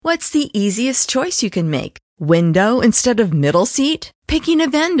What's the easiest choice you can make? Window instead of middle seat? Picking a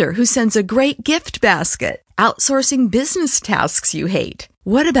vendor who sends a great gift basket? Outsourcing business tasks you hate?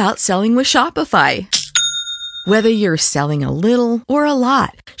 What about selling with Shopify? Whether you're selling a little or a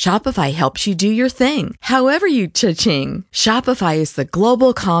lot, Shopify helps you do your thing, however you cha-ching. Shopify is the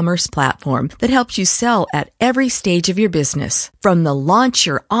global commerce platform that helps you sell at every stage of your business. From the launch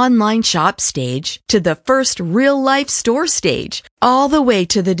your online shop stage to the first real-life store stage, all the way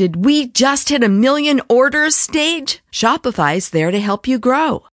to the did we just hit 1 million orders stage. Shopify's there to help you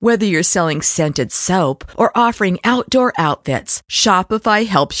grow. Whether you're selling scented soap or offering outdoor outfits, Shopify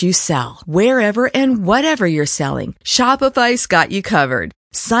helps you sell. Wherever and whatever you're selling, Shopify's got you covered.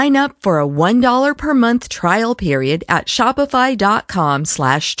 Sign up for a $1 per month trial period at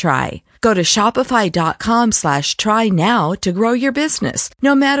shopify.com/try. Go to shopify.com/try now to grow your business,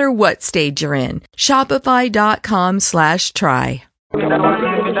 no matter what stage you're in. Shopify.com/try.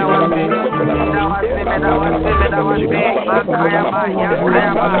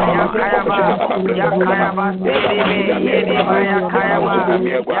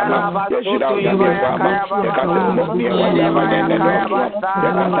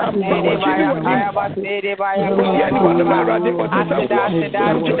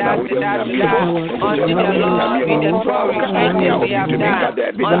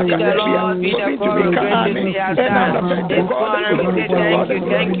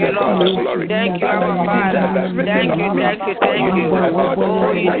 Thank you, Lord. Thank you, our Father. Thank you. Oh, you deserve all the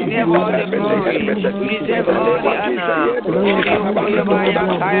glory. You deserve all the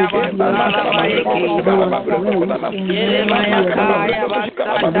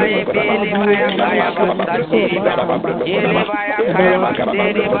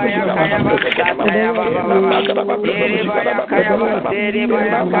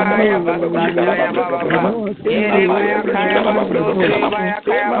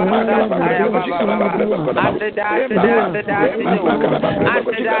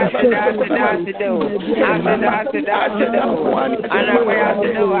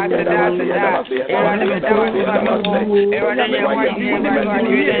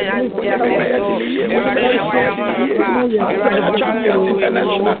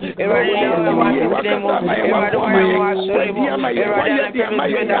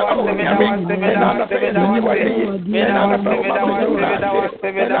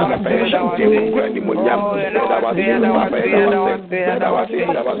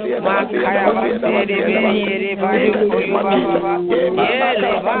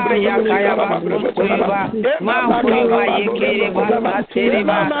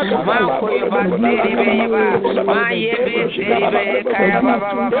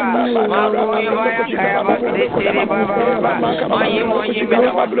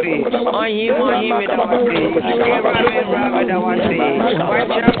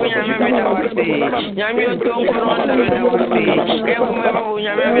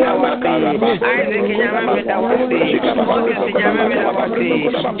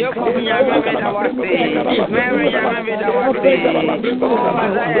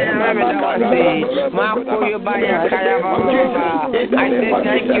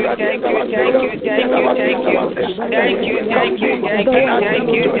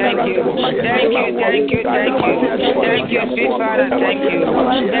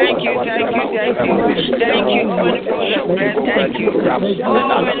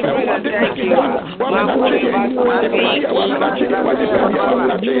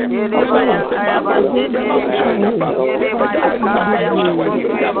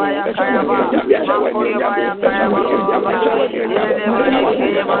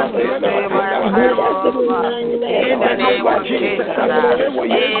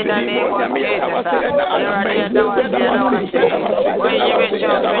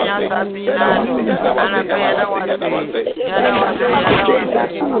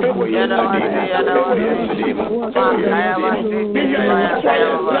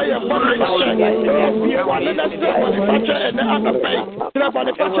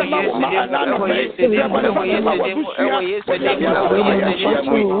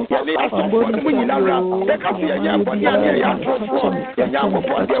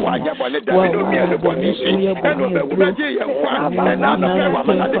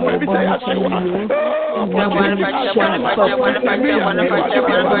honor.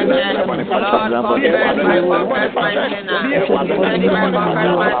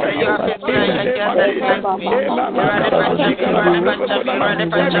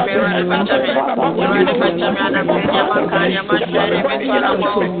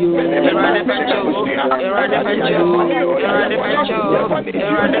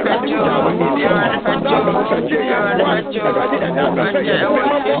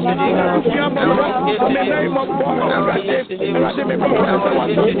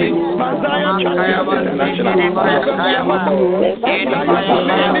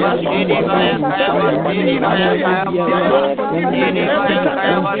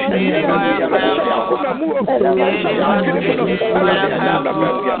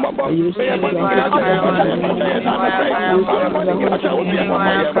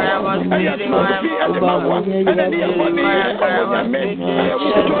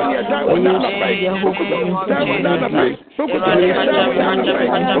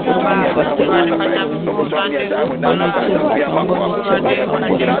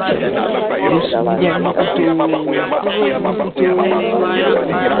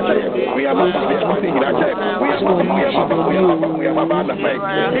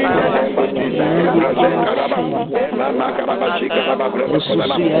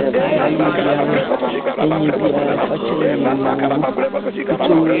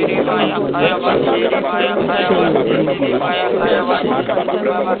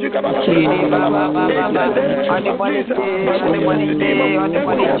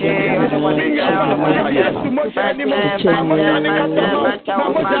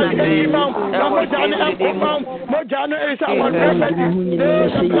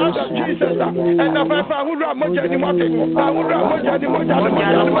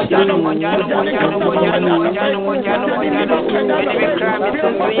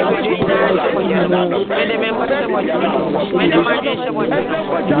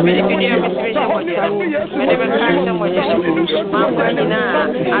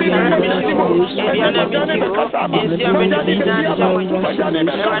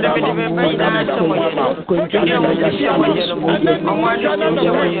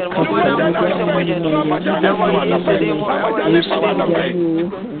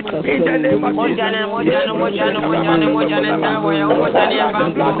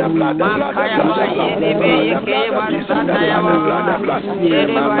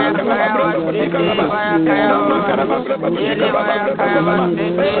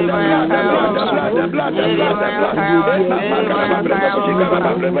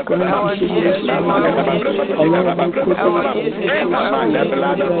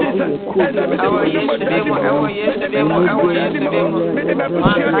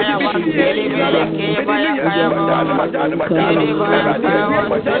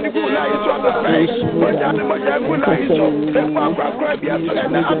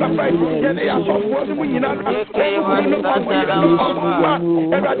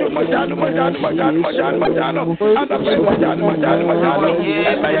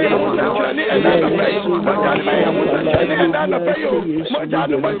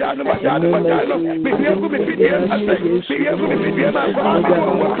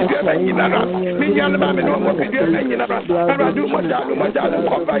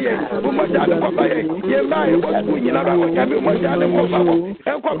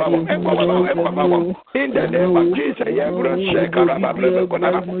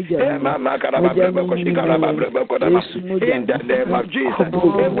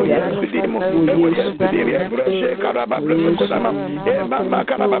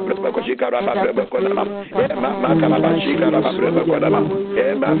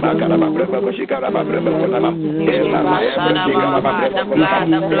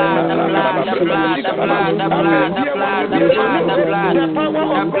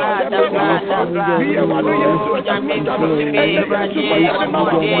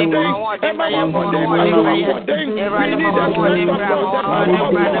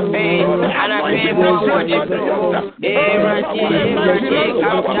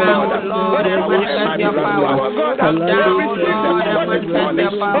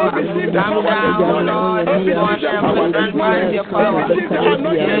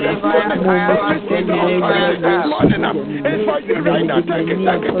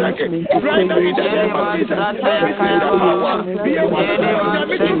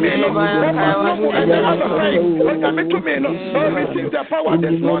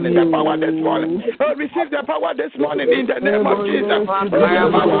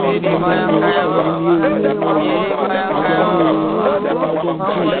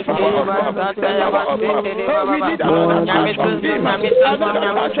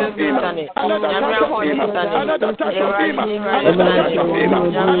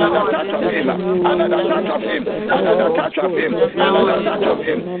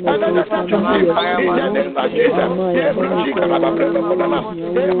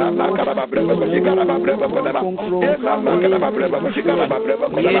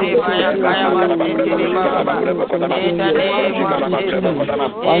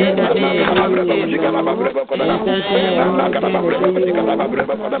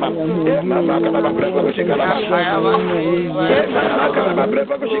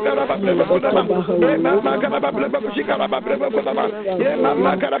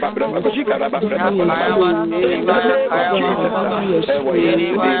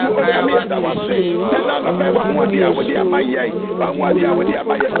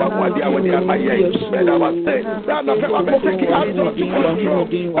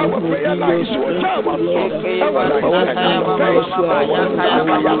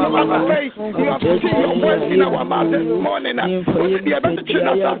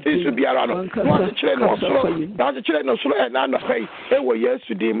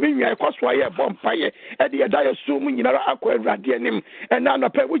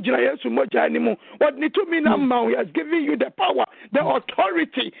 What need to mean now? He has given you the power, the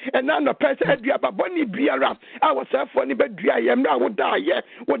authority, and now the person Boni Biara. I was for any bed. I am now would die.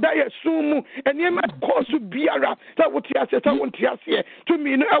 Would I assume and you might cause to Biara? That would I want to say to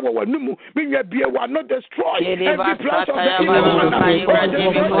me in our Numu, when you be one not destroy every plan of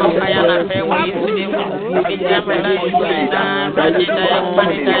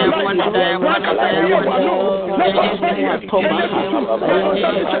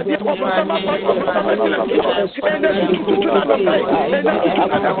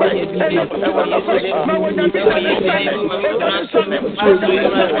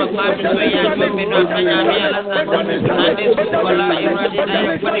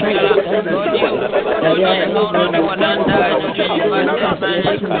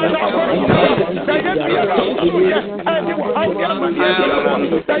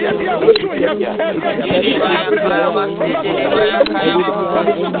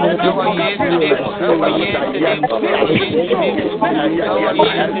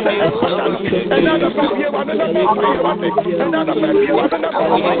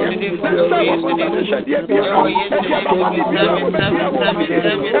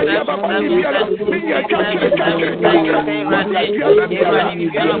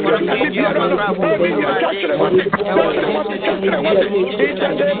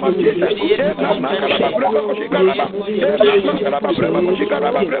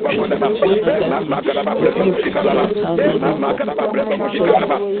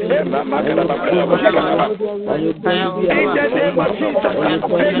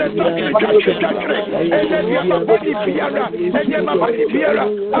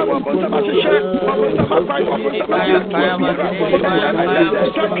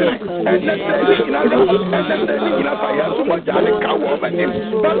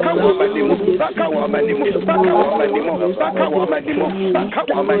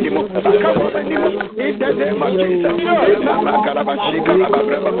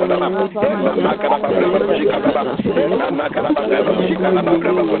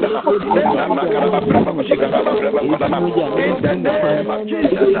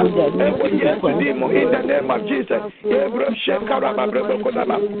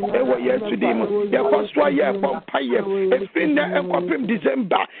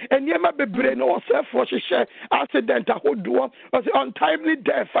the untimely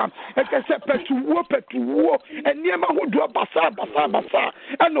death,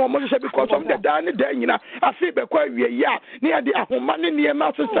 and no more because of the Danny Dana. I see the quite near the Ahomani near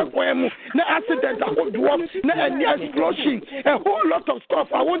Master Saquem, no accident, I would walk, no explosion, a whole lot of stuff.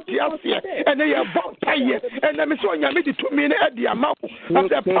 I want to ask you, and they are vampire, and I'm showing you to me at the amount of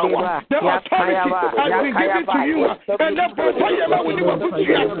the power, the authority has been given to you, and the vampire will never put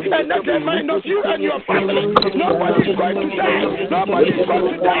you, and that they might not you and your family. Nobody is going to die, nobody is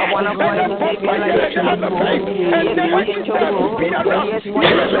going to die, and the vampire has the faith, and the wicked will be around.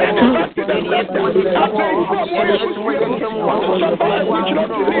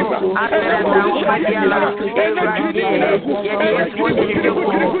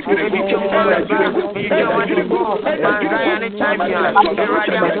 money champion.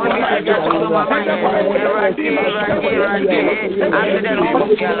 Eradi amoni eja kono mama ye. Eradi accident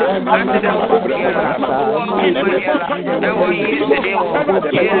hospital. Accident hospital. Ewo yesu de wo.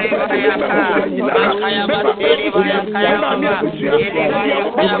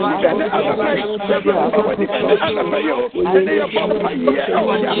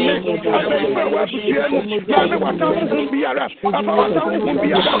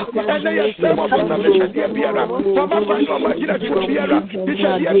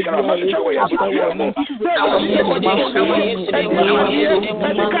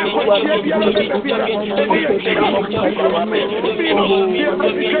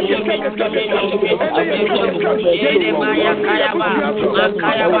 Ele baya ka.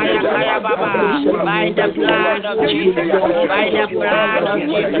 Makaya ba ele baya kaya baba. Ele baya kaya baba. By the blood of Jesus, by the blood of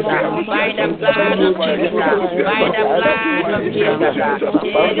Jesus, by the blood of Jesus, by the blood of Jesus.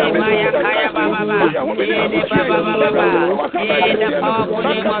 In the powerful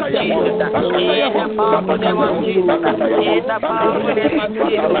name of Jesus, in the powerful name of Jesus, in the powerful name of Jesus, in the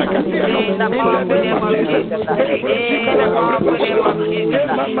powerful name of Jesus, in the powerful name of Jesus, in the powerful name of Jesus,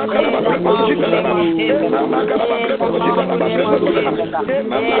 in the powerful name of Jesus, in the powerful name of Jesus,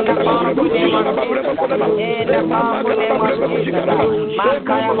 in the powerful name of Jesus.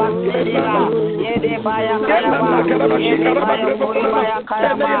 Makaya basira, yede baya kaya ba, yede baya koi baya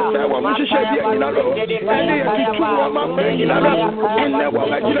kaya ba, makaya basira, yede baya kaya ba, yede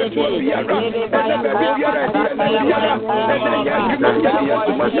baya kaya ba, yede baya kaya ba,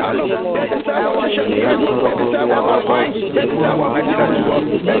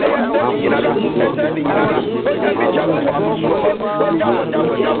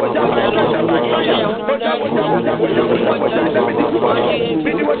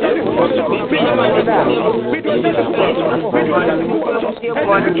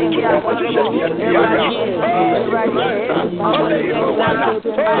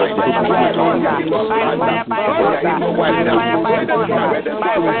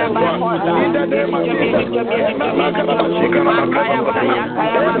 kaya baya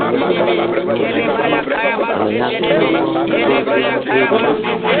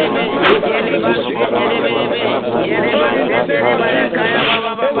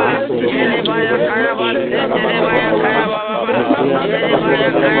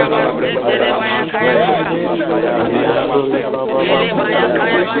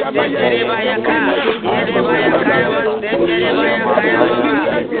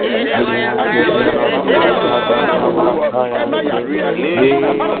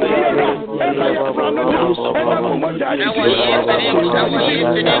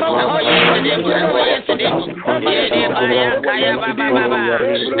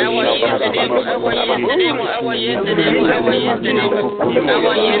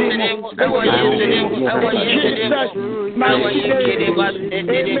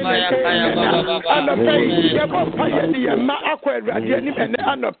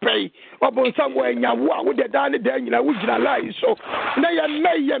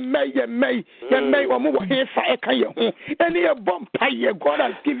God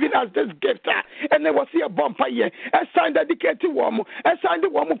has given us this gift, and there was a bomb fire. A sign dedicated woman, a sign the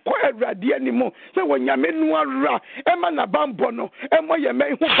woman quite ready anymore. So when you mean one Emma Bambono, and when you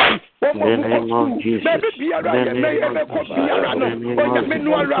may maybe be around, you may ever be around, when you mean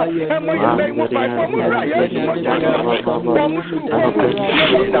one and when you may move by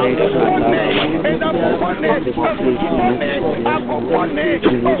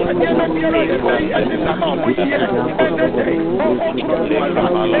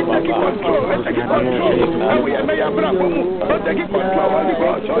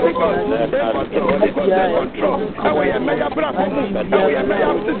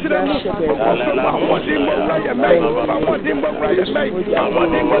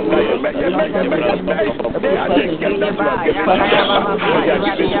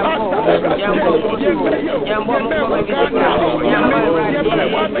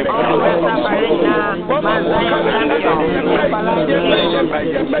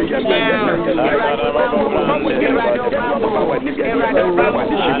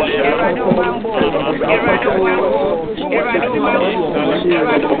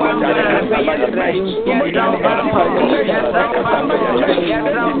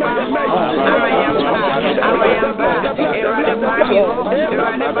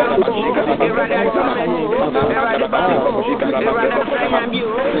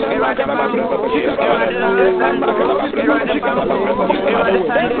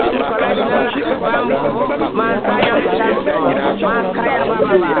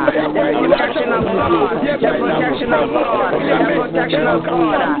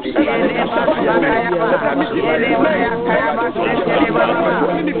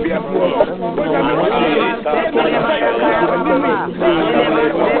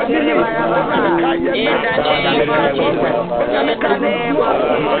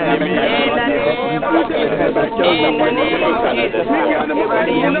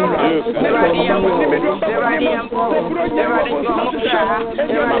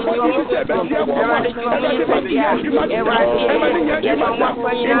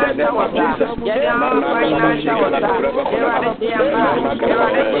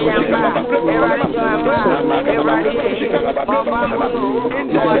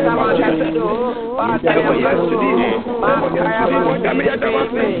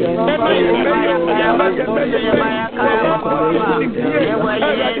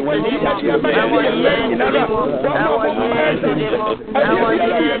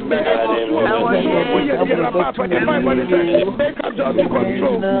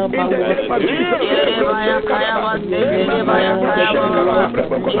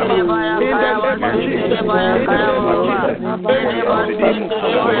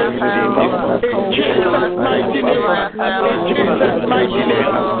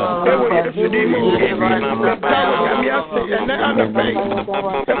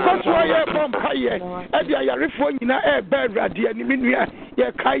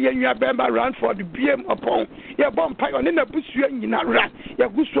Run for the BM upon your bomb pie on in a bush, you rat, your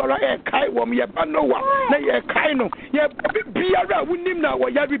Guswara air kai, wom, your Banoa, your Kaino, your Biara, we name now, or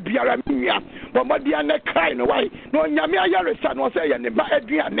Yabi Biara, but Madiana Kaino, why? No, Yamia Yarisan was saying, and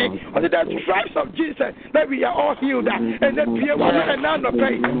Adriane, or the stripes of Jesus, that we are all healed, and then Pierre and Nana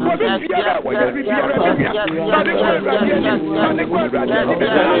pay. What is Biara, what Yabi Biara,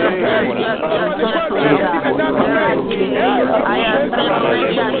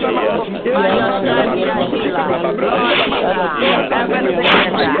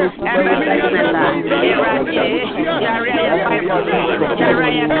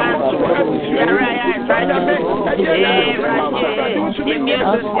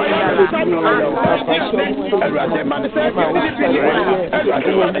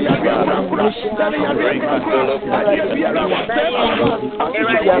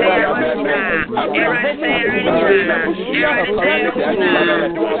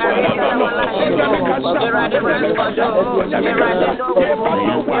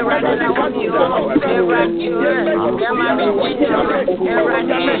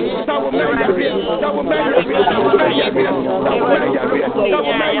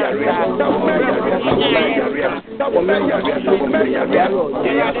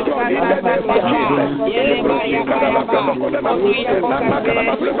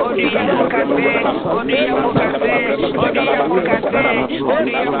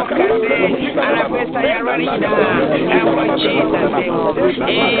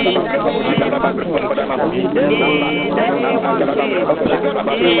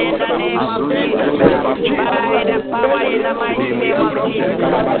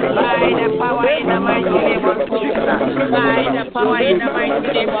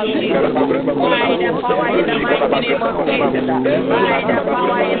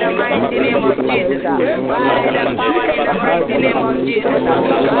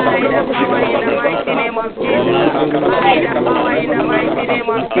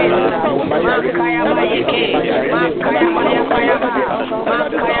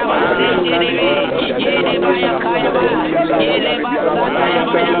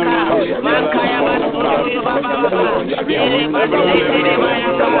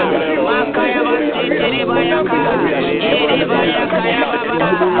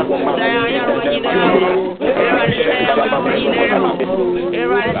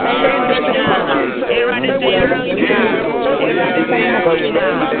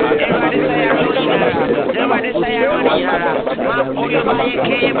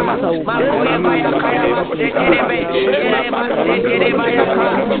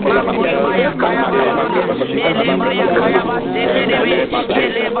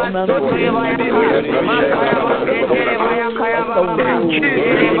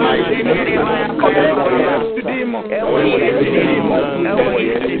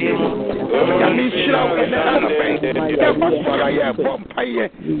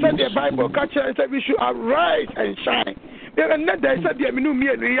 the Bible catcher and said we should arise and shine. They said,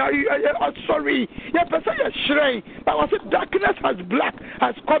 sorry, but darkness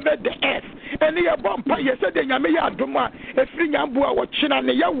has covered the earth, ɛne yɛ bɔ mpa yɛ sɛ de nyame yɛ adom a ɛfiri nyambo a wɔkyena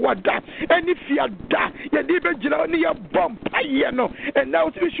ne yɛwɔ da ɛne fia da yɛde bɛgyina ne yɛ bɔ mpa yɛ no and now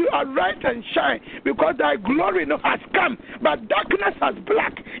you should arise and shine because thy glory no has come but darkness has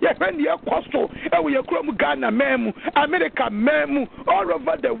black yɛhwɛ ne yɛ kɔ so ɛwɔ yɛ kurom Ghana mɛmu America mɛmu all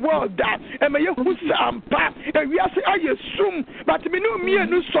over the world da ɛmɛ yɛ hu sɛ ampa ɛwiase ayɛ sum but me no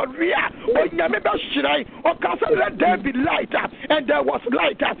mienu sɔre a onyame bɛhyerɛn ɔka sɛ let there be light and there was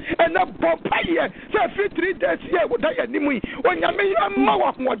light and a bɔmpa yɛ sɛ fi 3 days yɛ wɔda yɛ anim yi onyame ama wɔ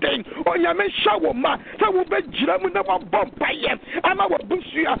ahoɔden onyame hyɛ wɔ ma sɛ wobɛgyina mu na wɔbɔ mpa yɛ ama wɔ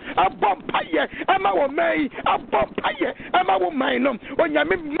busua abɔ mpa yɛ ama wɔ man yi abɔ mpa yɛ ama wɔ man no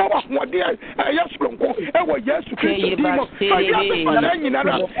onyame ma wɔ ahoɔden ɛyɛ soronko ɛwɔ Yesu Kristo din mu ɔyɛ asefana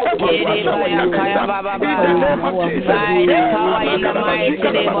nyinara ɛwɔ wɔsɛ onyame sa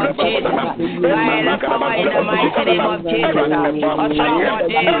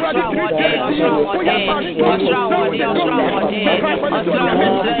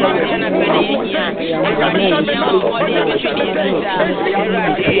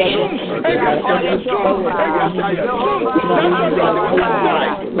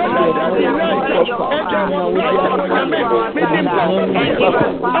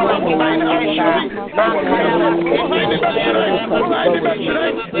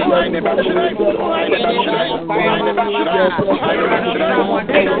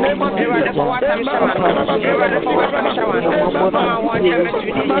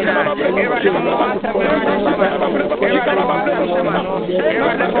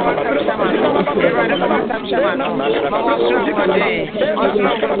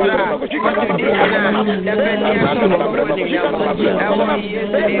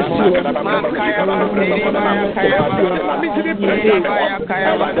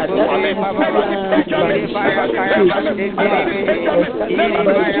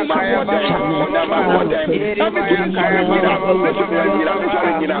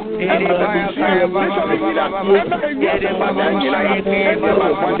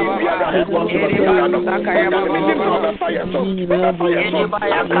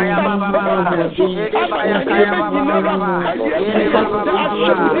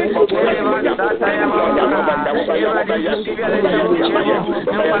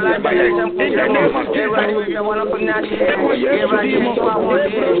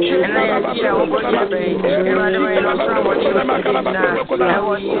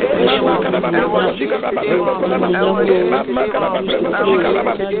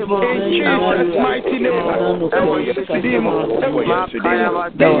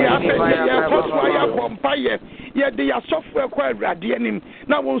yɛde yɛ software kɔ awurade anim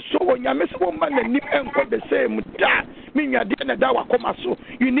na wɔn so onyame sɛ wɔn ma n'anim ɛnkɔ the same da me nwadeɛ na da wakɔma so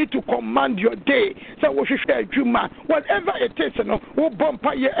you need to command your day sɛ wɔhwehwɛ adwuma whatever it is no wobɔ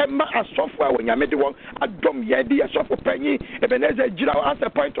mpa yɛ ɛma asɔfo a onyame de wɔn adɔm yɛ de yɛ sɔfo panyin Ebenezer gyina as a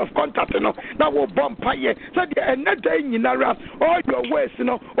point of contact no na wɔbɔ mpa yɛ sɛdeɛ ɛnɛ da nyinara all your ways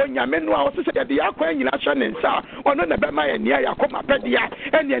no onyame no a wɔsɛ sɛ yɛde yɛakwan nyina hyɛ ne nsa ɔno na bɛma yɛ nea yɛakɔma pɛdeɛ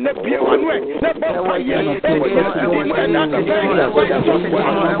ɛneɛ na bie wɔn ɛ na bɔ mpa yɛ ɛwɔ yɛsu di mu ɛna na bɛyɛ wɔyɛ sɔfo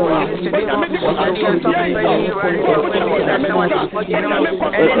a onyame de wɔn adɔm yɛ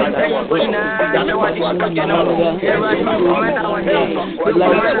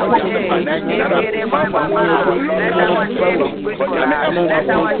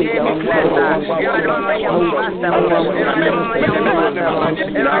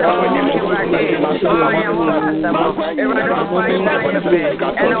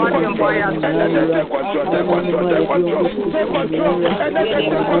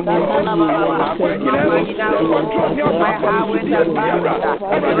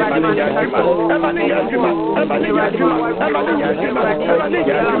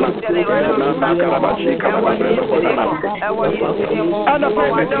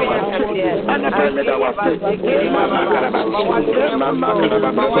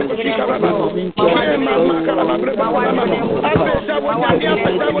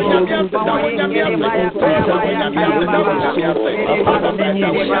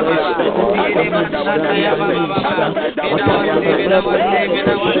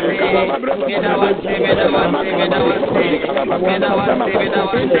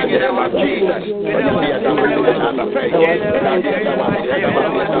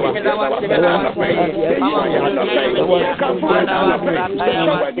We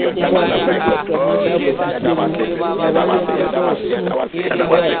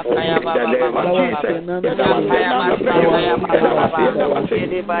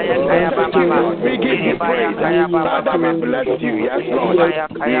give you praise. Father, we bless you. Yes, Lord.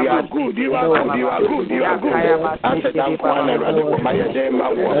 You are good. You are good. You are good. You are good. I said, I'm going to run for my day. My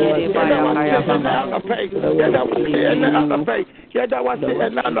one.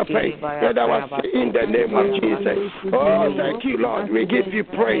 In the name of Jesus. Oh, thank you, Lord. We give you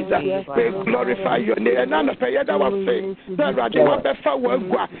praise. We glorify your name. And none of pay. Yada was say, Sarah, you are better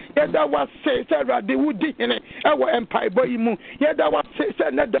work. Yada was say, Sarah, the woody in it. Our empire boy mu. Yada was say,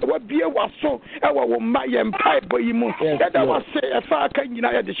 Sarah, that would be a was so. Our my empire boy mu. Yada was say, a far can you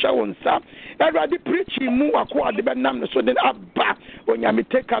know the show on Sam. Yada the preaching mu acquired the Benam so then up back when you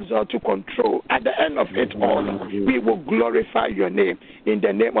take us all to control. At the end of it all, we will glorify your name in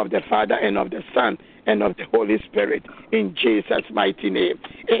the name of the Father and of the Son and of the Holy Spirit in Jesus' mighty name.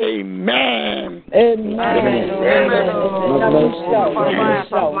 Amen. Amen. Amen.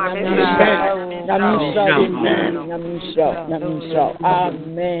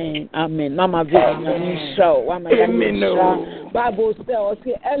 Amen. Mama Bible says,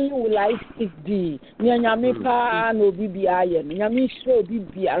 "Any will I speak thee." Nyame pa no bibi aye. Nyame show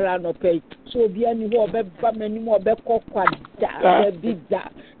bibi ara no pay. So bi ani ho obeba mani mo obekọ kwada bida.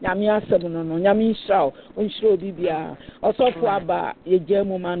 Nyame asem no no. Nyame show. On show bibi a. Osofo aba yeje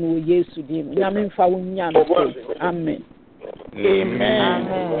mu ma no Yesu dim. Nyame mfa wonya no. Amen.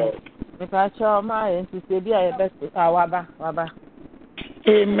 Amen. Me pa cho ma enti se bi aye best waba.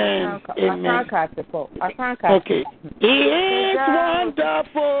 Amen. Amen. Okay. It's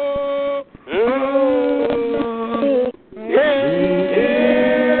wonderful.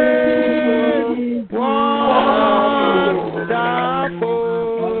 It's wonderful.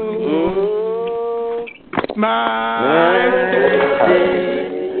 My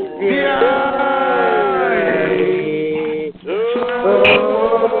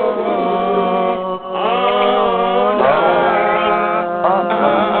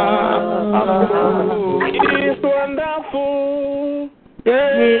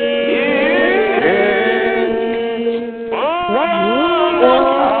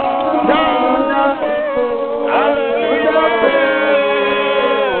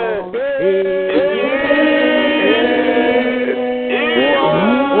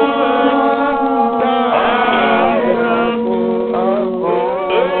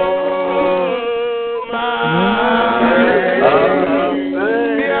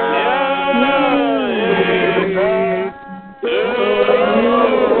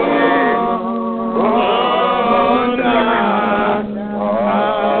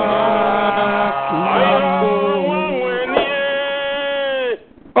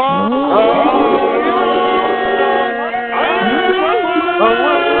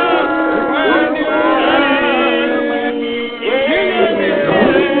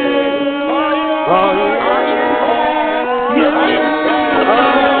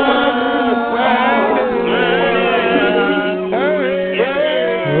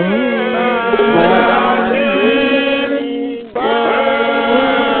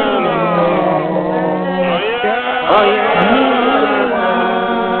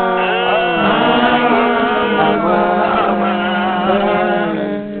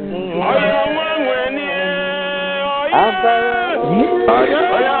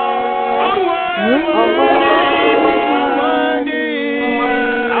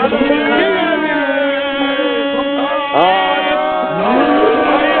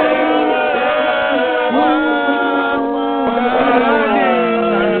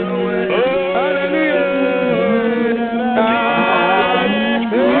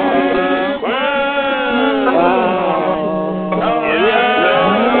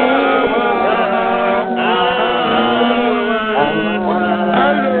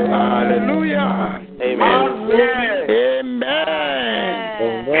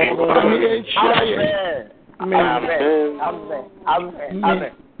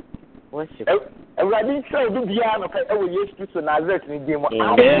Amen. Worship. Everybody say do bia no kai ewo Yesu Kristo Nazareth ni demo.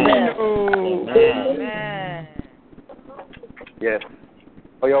 Amen. Amen. Yes.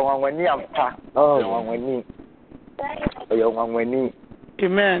 Oyo wanwani ampa. Oyo wanwani. Oyo wanwani.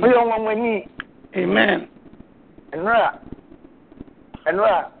 Amen. Oyo wanwani. Amen. Enra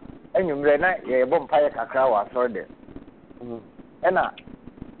enyumre na ye bom paye kakra wa asorde. Ena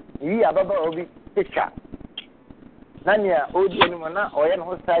yi ababa obi picture. Nanya odi ni mana oye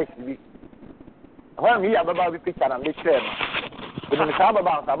no size bi. Ho mi ya baba bi picture na me kire no. Ni ka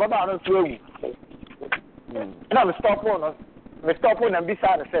baba no so ewu. Na me stop on na bi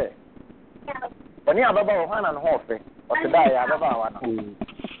sa na say. Oni ababa wo hana no hofe. O se da ya ababa wa no.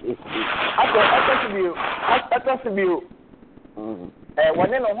 Ato sibiu.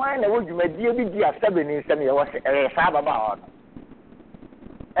 Wone no hwan na wo dwumadie bi di asabe ni nsem ye wo se sa ababa wa no.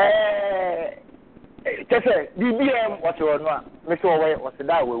 Kese BBM what you know, Mr. Away was the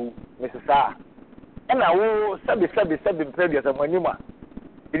die with Mrs. Sa. And I will seven previous of Manuma.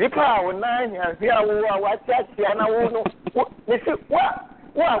 The power 9 years here, what that, and I will know. Mr. What,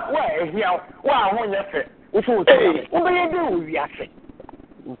 here, what, when you say, which will say, what you do, we are saying.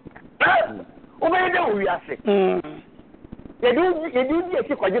 What you do, we are saying. You do get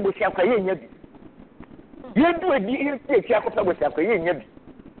you quite able to have a year. You do a deal, take your cup with a year.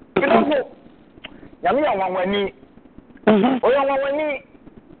 You know. Yami awawani. Oya awawani.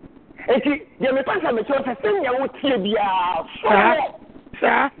 Eti ye me pasa me cho se senya wo tie bia.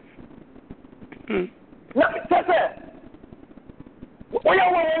 Sa. Na se. Oya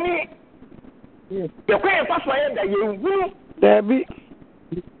awawani. Ye kwe paso ye da ye wu. Dabi.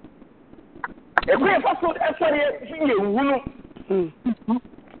 Ye kwe paso esori ye wu.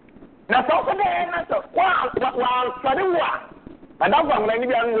 Na so ko de na so wa sori wa. Adagwa ngna ni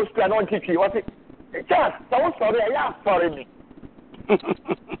bia no skia no tiki what just so sorry I am sorry me.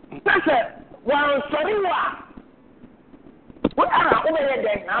 That's it. Well, sorry what are over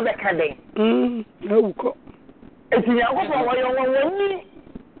there now be kading. No ko. Eti ya go for wo woni.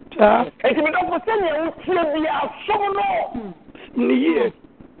 Eti me go send you tie bia so no. Ni ye.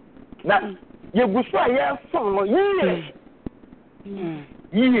 Na ye gusu aye so no ye.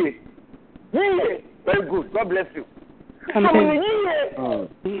 Ye. Very good. God bless you. Amen.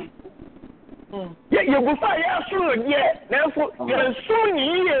 You go for your soon, therefore, you're soon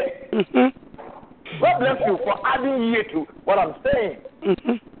here. God bless you for adding here to what I'm saying.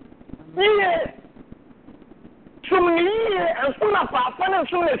 Yeah. Soon here, and soon as I and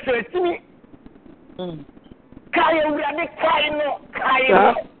soon as to me. Kaya, we are the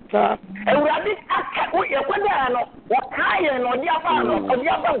Kaya. And we are the Akano, or Kaya, or the Avano, or the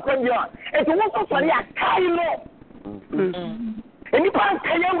Avano, and to walk for the Kaya. And you can't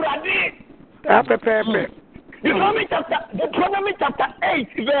Kaya, we are there. Deuteronomy chapter 8,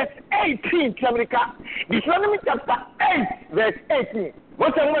 verse 18, Deuteronomy chapter 8, verse 18.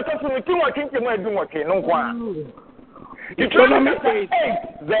 What's the matter for me? Deuteronomy chapter 8,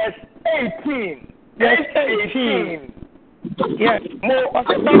 verse 18. Verse 18. Yes.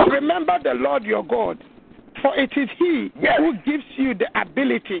 But remember the Lord your God, for it is He who gives you the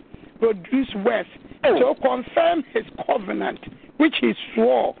ability to produce wealth, to confirm His covenant, which He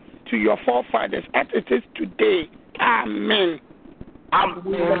swore to your forefathers as it is today. Amen.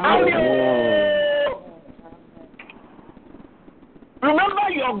 Remember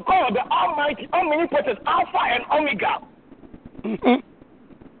your God, the Almighty, omnipotent, Alpha and Omega. Then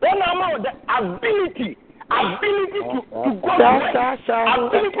amount the ability to go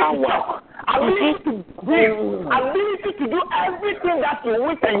ability to work, ability to breathe, ability to do everything that you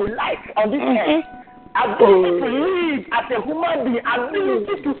wish and you like on this earth. Ability to live as a human being,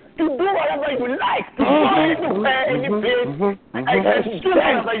 ability to do whatever you like, to go any place, and do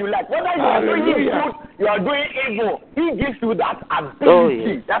whatever you like. Whether you are doing good, you are doing evil, He gives you that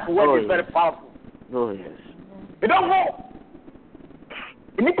ability. That word is very powerful. You don't know.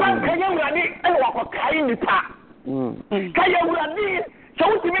 Nipa kaya wurade and wako kai nipa. Kaya wurade, so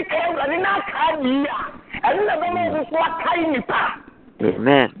to me kaya wurade na kai niya. And na bema wo so kai nipa.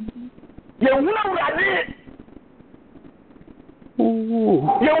 Amen. Ye wuna wurade.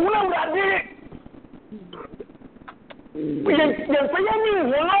 Ye wuna wurade. Ye fanya ni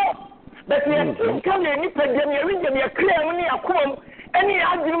wono. But ye think come ye nipa dem ye rinje ye clear mo ni akom. Any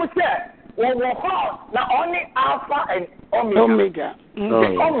adwum say wo na only Alpha and Omega. The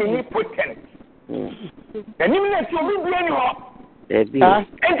omnipotent. And even if you will be anyhow, and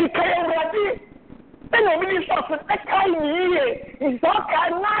you can't ready, then you will suffer a kind year. It's all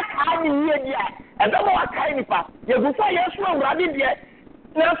not kind year. And that's what kind of path. You will say, yes, well, ready yet.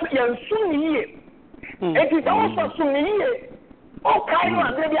 Now, you're soon here. It is also soon here. All kind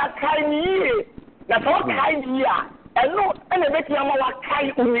of maybe a kind year. That's all kind year. And no, and the better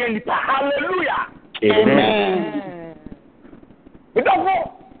kind of hallelujah. Amen. We don't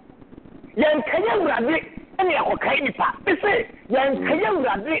know. Yan kaya wurade ene akokai nipa. They say yan kaya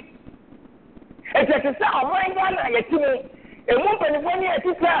wurade. Ete se oman Ghana yetimu. Emu panifo ni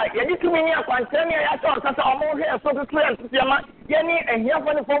etisa yedi tumi ni akwantere ni ya so kasa omo he so to clear ntiyama yeni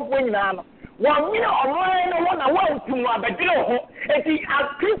ehiafo ni fomfo nyina no. Wa mi oman no wona wa ntumu abedire ho. Eti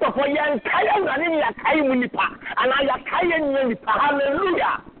akristo fo yan kaya wurade ni akai mu nipa. Ana ya kaya ni nipa.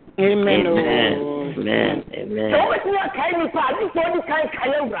 Hallelujah. Amen. Amen. Amen. So much more kind of party for the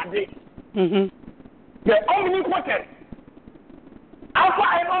kind of brother. The omnipotent, Alpha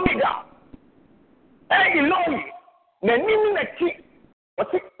and Omega. And you know me. The name of the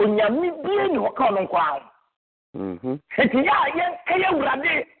what's it? On your median or common crown. It's ya,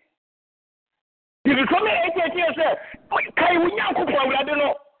 brother. You become a years. Can we not go for Radino?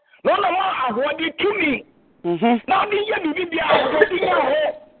 No, I want you to me. Now, the baby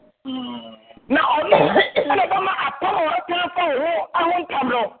now, Alabama, a power for I won't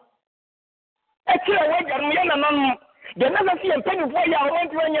come. Actually, I want the never see a penny for you. I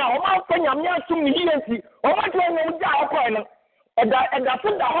want to run your mouth when you're to me. I want to run down. And that's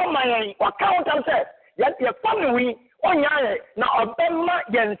the home my account and said, yet your family on your now a Bema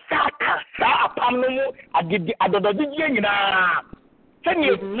Yen Saka, Sa Pamu, I did the other Digina. Can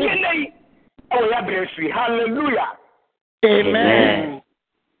you see? Oh, yeah, hallelujah. Amen.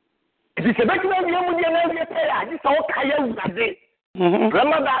 It is a better than you prayer. This all Kayan Bade.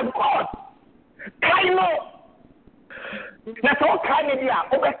 Remember that God. Kaino. That's all Kainadia.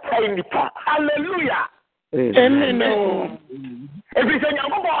 Over Kainita. Hallelujah. Amen. If you say, I'm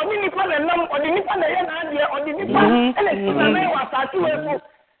going to Nippon and Nam on the Nippon and the Nippon, and it's the name of Satu.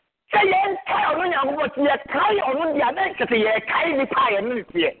 Say, yes, Kai on your what you are Kai on the other, say, Kai the Kai and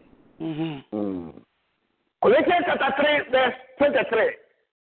Nippon. Colossians chapter 3, verse 23.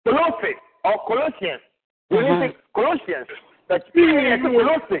 Colossians. Colossians. That's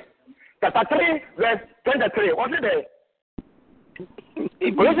Colossians. Chapter 3, verse 23. What's it there?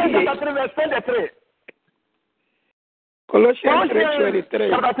 Colossians chapter 3, verse 23. Colossians 3, 23.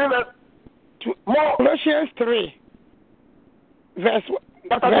 Colossians 3, verse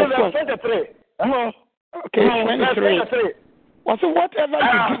 23. Okay, 23. Also, whatever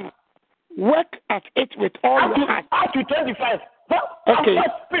you do, work at it with all your heart. Up to 25. Okay.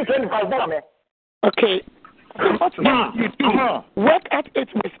 25. Okay. Whatever you do, work at it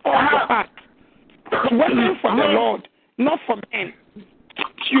with all your heart. Working for the Lord, not for men.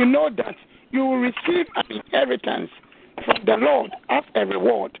 You know that you will receive an inheritance from the Lord as a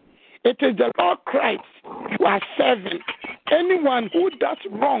reward. It is the Lord Christ you are serving. Anyone who does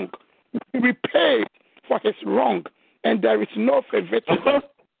wrong will be paid for his wrong, and there is no favoritism.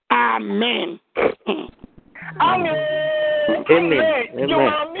 Amen. Amen. Amen. Amen.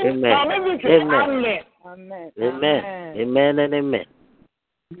 Amen. Amen. Amen and amen.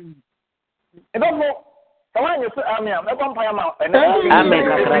 Amen. Amen.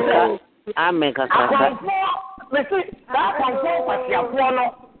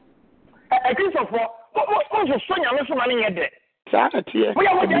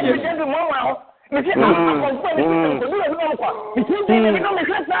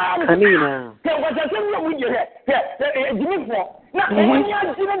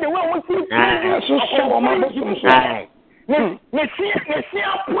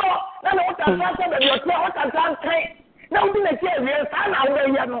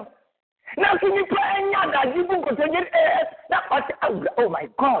 Oh my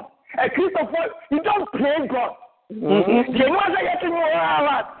God. Christopher, you don't praise God. You are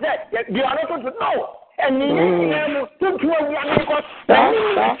not supposed to know. And you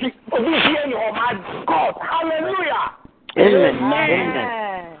oh my God. Hallelujah.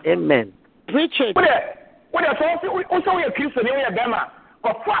 Amen. Amen. Preach it. What also a Christian in your Bema.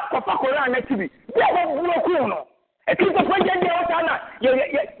 Koran TV. A Christopher, yes,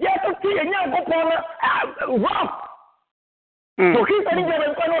 rough. So he's telling you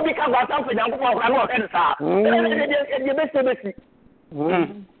that going to become a something and go on and the best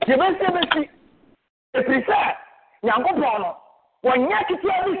the preserve Yango Bono. When you get to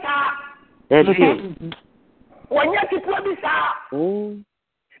this, when you get to this,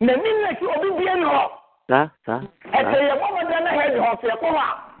 the minute you will be in law. And say a woman than a head of your coma.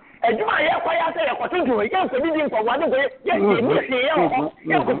 And you might have quite say a question to a young civilian for one way. Yes, you miss here,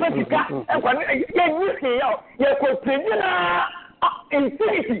 you could put it up, and when you miss here, you could put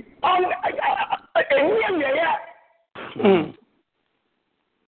infinity on a near year.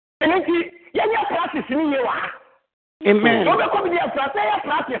 And you practice in you. Amen. So, come to your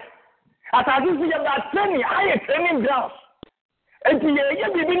practice. As I do see about training, I am training grounds. And you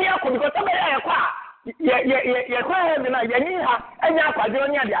be near because somebody you're quite having a year, and you're quite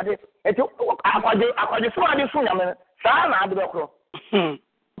doing the other. And I just saw this one, Sana, the doctor.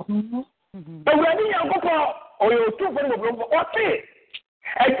 But when you go or you're too funny, what's it?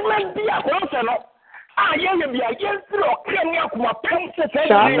 And you might be a person. Ah, yeah, be a young through Kenya, my parents, and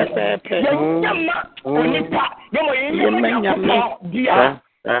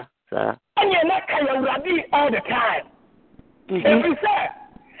you're not kind of ready all the time. Every say,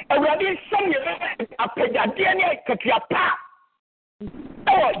 already some a pediatric Katiapa.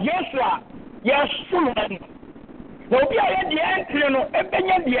 Oh, Yeshua, yes, soon. No, be I the entry, no, and the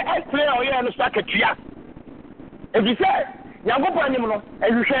entry, or you understand, if you say, Yango and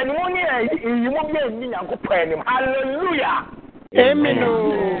you share money, you won't be a Yango Panim. Hallelujah. Amen.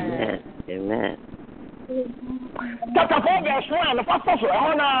 Amen. Chapter 4, verse 1, the first person,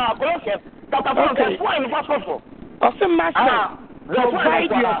 Colossians, chapter 4, verse 1, the first person. Also, master, provide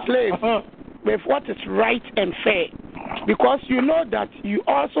your slaves with what is right and fair, because you know that you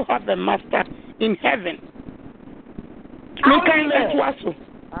also have a master in heaven. Amen. Amen.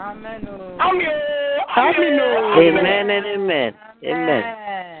 Amen. Amen. Amen.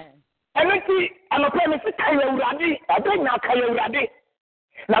 And let's see, I'm a premise to Kaya Radi. I don't know Kaya Radi.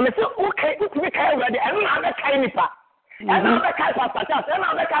 Now, Mr. Okay, it's me Kaya Radi. I don't have a Kaya Nipa. And I'm a Kaya Pastor, and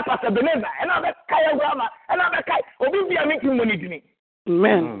I'm a Kaya Pastor Beneva, and I'm a Kaya Rama, and I'm a Kaya. Obviously, I'm making money to me.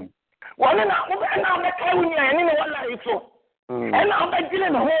 Amen. Well, and I'm a Kaya, and in one life so. And I'm a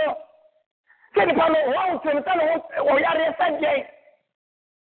dealing whole. Say the panel, or Yari Sanjay.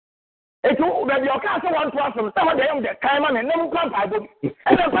 It's all that your castle one person, some of them that came on and never come by them.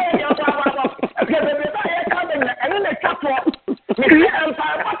 And the prayer your father, and then the chapter,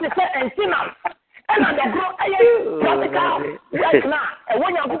 what you say, and Sinam. And the group, practical, right now, and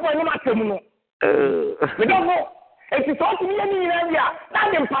when you're going to Matthew. We don't know. If you talk to me in India,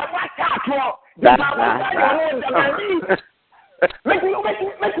 not in Papa Chato, Make me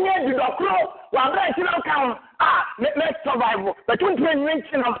do the crow, while I can let's survive. But don't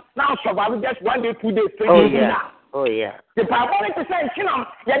mention now survive just 1 day, 2 days, 3 days. Oh, yeah. The parabolic is saying,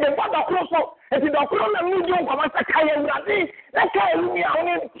 yeah, the bottle cross, and the crow, and you don't come as a Kaya Radi, that Kaya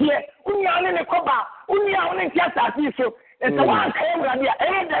Union here, Union in the Coba, Union in Tiasa, so it's the one Kaya Radi,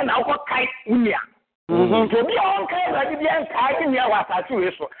 and then I'll go Kai Unia. To be on Kaya Radi and Kai in your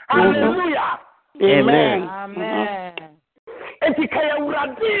situation. Hallelujah. Amen. Amen. Eti Kaya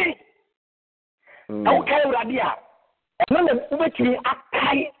Radi. Now Kaya Radi. And then the way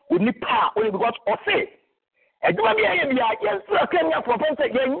akai with Nipa, only because of say. And you are here, yes, I came here for friends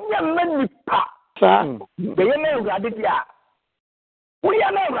again. You Nipa. Sir, the young Radi. We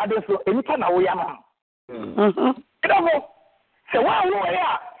are not Radi, so anytime we are. So while we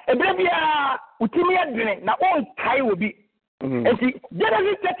are, a baby, Utimia drink, now all Kai will be. And see,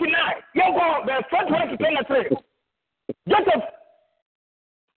 Genesis 39, young girl, the first one to 23. Joseph,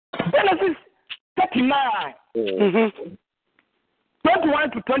 Genesis 39,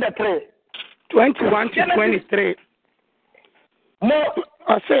 21 to 23. 21 to 23. More,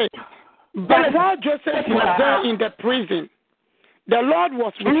 I say, but while Joseph was there in the prison, the Lord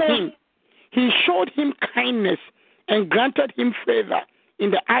was with him. He showed him kindness and granted him favor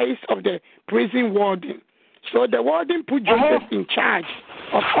in the eyes of the prison warden. So the warden put Joseph in charge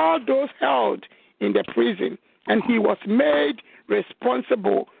of all those held in the prison, and he was made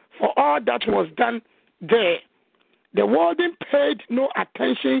responsible for all that was done there. The warden paid no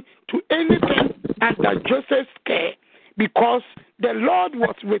attention to anything under Joseph's care, because the Lord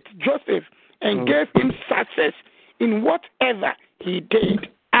was with Joseph and gave him success in whatever he did.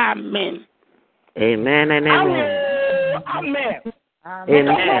 Amen. Amen and amen. Amen.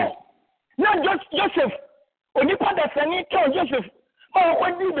 Amen. Not just Joseph. Only part of any Joseph. Oh,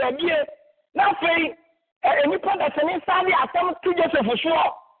 what do they do? Now, say, any part of any family, I come to Joseph for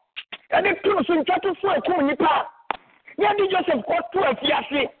sure. And the two soon try to swear to Nipa. Yeah, Joseph got to a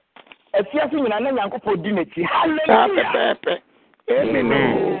fiancé. A fiancé in an uncle for dignity. Hallelujah.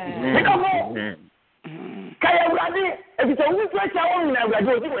 Amen. Because Kaya Radi, if it's a weak place, I won't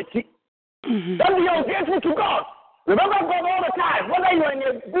never do it. Don't be ungrateful to God. Remember God all the time. Whether you are in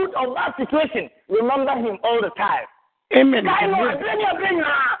a good or bad situation, remember Him all the time. Amen.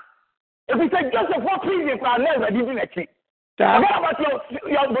 If we say Joseph, what prison for our never didn't achieve. Forget about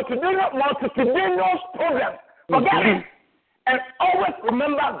your multitudinous problem. Forget it. And always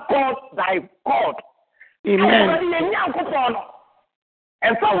remember God, thy God. Amen.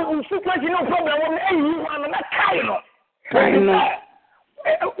 And so we situation no problem when you want to kind of.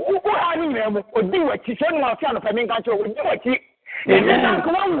 Who are you? Or do what you should not tell the family country. We do what you. And this time,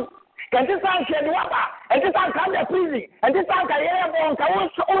 come on. And this time, she had water. And this time, come to prison. And this time, I am going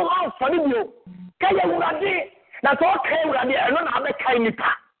to all house for you. Can you ready? That's all came ready. I don't have a kind of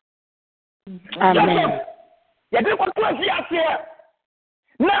pack. Amen. You do what you here.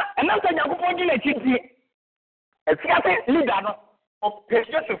 Now, and I'm saying, I'm going to let you. A theater leader of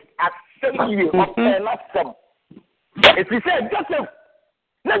Joseph at 7 years of not some. If you say Joseph,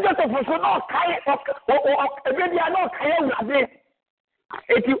 not Joseph was not kind of maybe I know kind of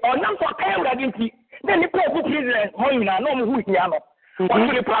if you are not for kind of then the poor children, I know who you are.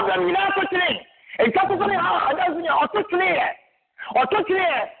 What's the problem? You know, and something how I doesn't know to clear. or talking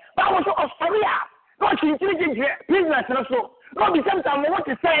here, that was Australia. Not intelligent business also. Not the same time what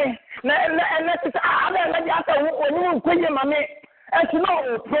to say. And let us when you pay your money, it's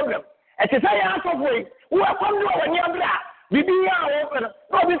no problem. It's a say answer for it. Who are come to when you're black? We be open.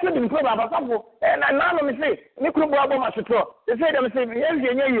 No, we should improve our sample. And now let me say, Nico Bravo Master. They say them say, yes,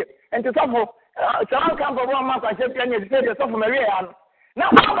 and to suffer. So I come for 1 month. I said, can you say the suffer Maria? Now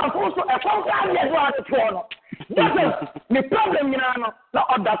I'm also a company as well as one. The problem,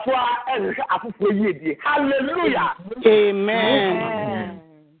 not that's why hallelujah. Amen.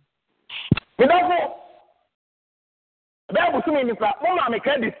 Therefore, Bible to me, Mama make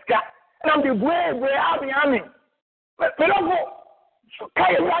this guy, and I'm the way out the army. Therefore,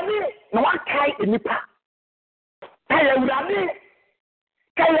 Kaya Radi, no one Kai in Nipa. Kaya Radi,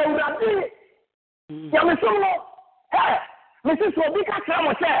 Yamasuno, hey, Mrs. Wobika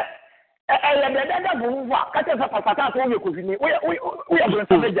Samo said. The move, catch us up at that. We are going to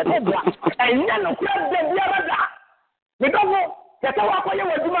make the problem. And then, no crap, then the other. We don't know that our you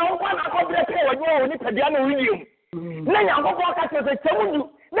will do my own. I come to tell you, we need to be William. Then I'm going to catch us a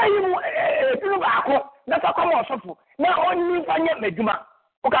table. Then you back. That's a common shuffle. Now, only find your Meduma.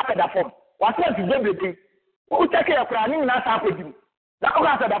 Look at that form. What's everything? Who take care of planning and that's happening. Now, look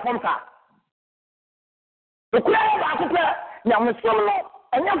at that form, sir. The crowd, I could play. Now, Mr.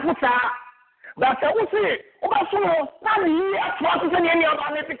 And you put that I will say, not here, what is any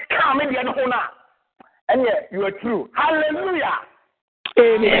other come maybe and honor. And yet you are true. Hallelujah.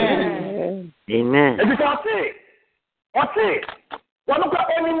 Amen. Amen. And because what's it? What look at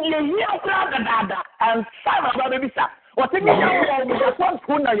any year, and some of the baby, what thing you one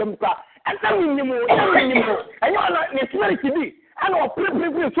school, and some you more, and you are not necessarily to be. And I'll pretty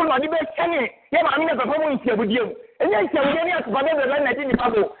soon on the best any. Yeah, I mean, the performance here with you. And then you get to the land in the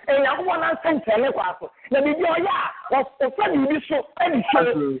Bible, and I want to send telegraph. Let me go, yeah, or suddenly you so, and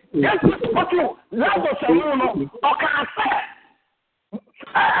so, yes, what you, Lago Samuno, or can't say.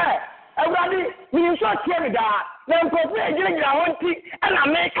 Everybody, you shall hear me that. Then prepare getting your own tea, and I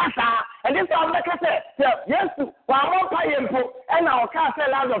make us, and this I'll make us say, yes, while I'm paying for, and I'll cast a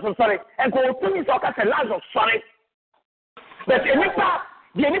Lago, sorry, and go to me, so cast a Lago, sorry. But the Nipa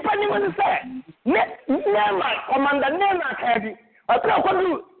even said, Nema, Commander Nema Caddy, I can't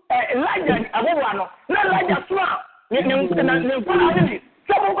do Elijah, a woman, not Elijah Swamp,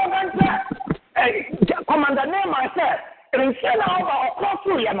 Commander Nema said, and send over across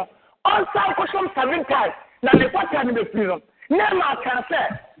Suriano, on South Coast 7 times, now the water in the prison. Nema can say,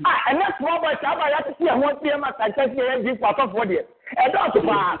 and that's what I have to see, I want to hear my suggestion, this was of 40 years. And also,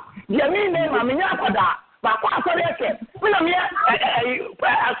 the mean name, I mean, but I saw it. When I'm here,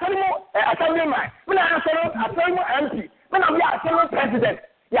 assemblyman, when I'm MP, when I'm here, president,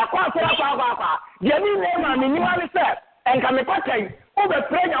 you're quite a Yemi name, I mean, you understand, and can be quite over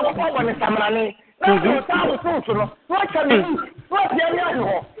praying of a Samani. That's what I was what can you do? What the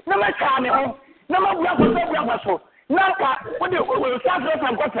other? No matter how, no matter so. Now, what you will start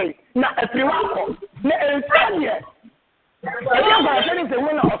from Coffee, not a free one. I don't know if the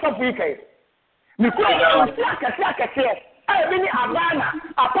winner of some weekend. Because I really Havana,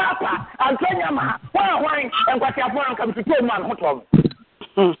 a papa, and Kenya, wine, and what you have come to tell man hotel.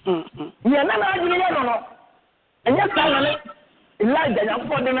 We are not arguing, and yet finally, Elijah, I'm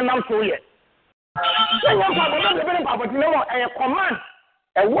for them and I'm so yet. Then you have a very powerful a command,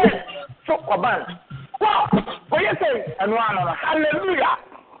 a word, so command. Well, what you say, and one, hallelujah.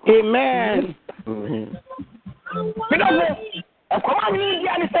 Amen. Because a command means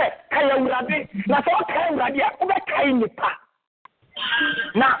you say, Kaya Urabi, not all kind of idea, over kind of path.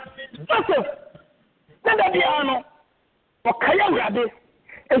 Now, Joseph, then the piano, or Kaya Urabi,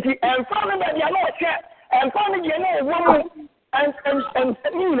 and the family by the other chair, and family, you know, woman, and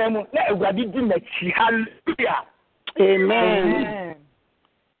you know, let Urabi dinner, hallelujah. Amen.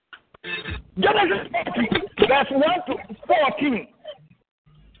 Genesis 40, verse 1 to 14.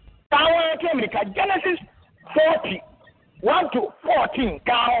 Genesis 40. 1 to 14,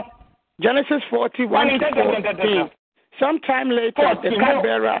 Carl. Genesis 40, 1 to 14. Sometime later, the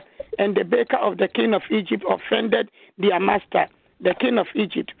cupbearer and the baker of the king of Egypt offended their master, the king of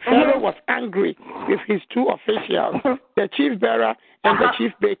Egypt. Pharaoh was angry with his two officials, the chief bearer and the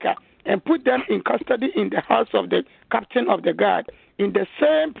chief baker, and put them in custody in the house of the captain of the guard, in the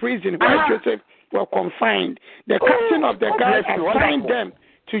same prison where Joseph was confined. The captain of the guard assigned them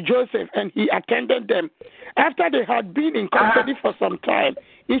to Joseph, and he attended them. After they had been in custody for some time,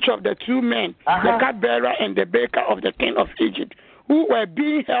 each of the two men, the cupbearer and the baker of the king of Egypt, who were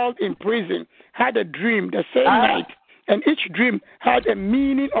being held in prison, had a dream the same night, and each dream had a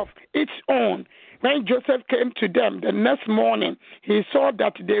meaning of its own. When Joseph came to them the next morning, he saw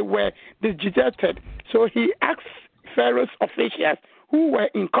that they were dejected. So he asked Pharaoh's officials who were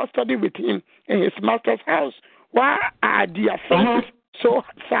in custody with him in his master's house, why are their faces so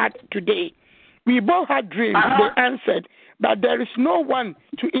sad today? We both had dreams, they answered, but there is no one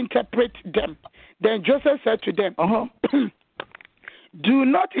to interpret them. Then Joseph said to them, do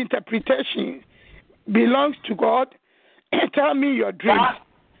not interpretation belongs to God? Tell me your dreams.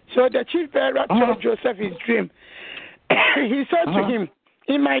 So the chief Pharaoh told Joseph his dream. He said to him,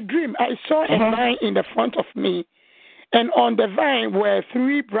 in my dream, I saw a vine in the front of me, and on the vine were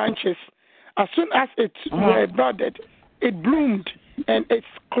 3 branches. As soon as it were budded, it bloomed, and its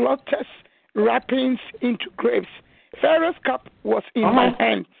clusters wrappings into grapes. Pharaoh's cup was in my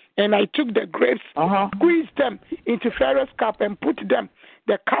hand, and I took the grapes, squeezed them into Pharaoh's cup, and put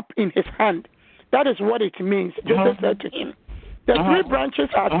the cup in his hand. That is what it means. Joseph said to him, the 3 branches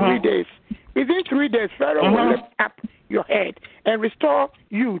are 3 days. Within 3 days, Pharaoh will lift up your head and restore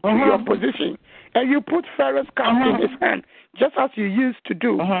you to your position. And you put Pharaoh's cup in his hand, just as you used to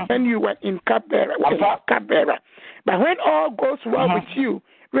do when you were in cupbearer. But when all goes well with you,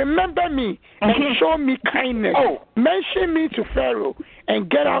 remember me and show me kindness. Mention me to Pharaoh and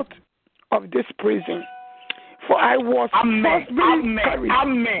get out of this prison. For I was forcibly carried.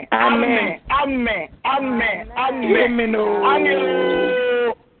 Amen.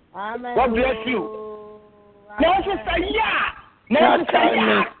 God bless you. Now she say, yeah. Now she say,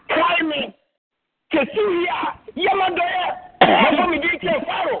 yeah. Cry me. Kesuya, Yamadoya. Never me get your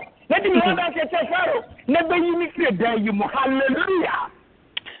Pharaoh. Let me know that you say Pharaoh. Never you me say there you hallelujah.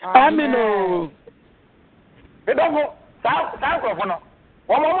 Amen. The devil, thank you for no.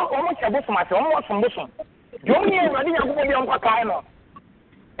 One chabo from myself, one from this one. You only have ready to go beyond what I know.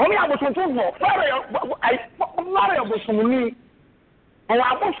 Only I was on for Pharaoh. I was from me. And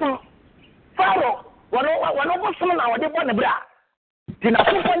I was from Pharaoh. When I was from our debut, did not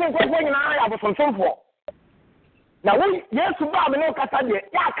when I was from some for. Now, yes, to Bob and Okata,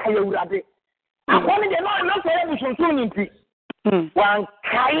 Yaka, you would be. I wanted to know enough for every soon. One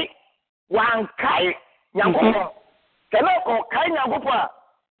kai, Yanko. Cannot or Kai Yankopa,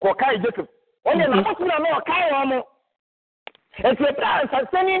 or Kai Jacob. Only an apple no Kai Homo. And to a plan,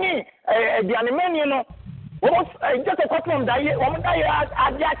 sustaining the Animanian, almost just a couple of days, one day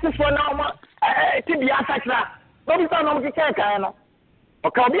at the access for now, to be attacked. Don't be found on the Kakano. Or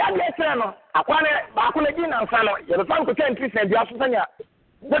can be a lesson. I want it back on again and follow. You're the time to 10 pieces and the Asanya.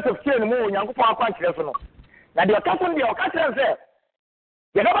 Just a few more young for our country. Now, the Occasion, the Occasion said,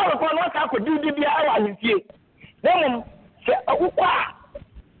 you know, upon what I could do the hour in you. Then, say,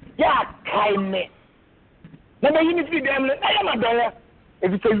 yeah, kindly. Never you need to be them. I am a dollar.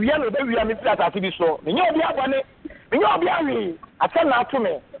 If it's a real baby, I'm flat to be so. When you'll be a one, when you'll be a me, I tell now to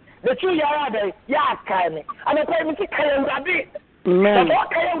me. The 2 year old, yeah, kindly. And I pay me to Kayan Rabi. The more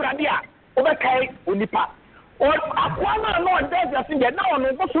Kayan Rabia, over Kay, Unipa. Or one more dead, I think that now on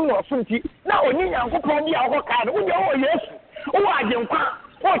the person or something. Now, when you are going to be our card, we go, yes. Oh, I don't want.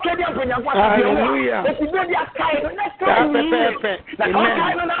 Oh, hallelujah. If you do that kind, let's go. That's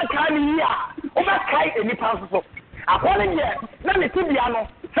kind of that kind of year. Oh, that kind of any possible. I want to get, let me see the ano.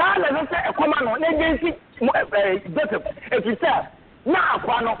 Child, as I say, a command on agency, Joseph. If you say, now,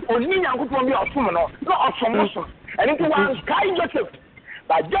 one of only young people be a woman, not a promotion. And if you want kind Joseph,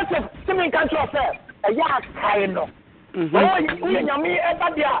 but Joseph, something can't yourself, a yard kind of. Oh, you and me,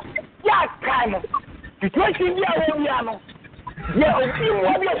 everybody, yard kind of. Situation here, Obiano. Yeah, what do you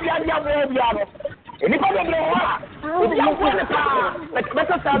have? And if I don't know what, you want to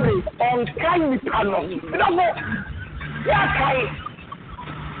better family on kind panel. You don't know. Yeah,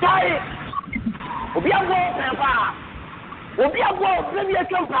 Kai. Obiabo, Obiabo, maybe a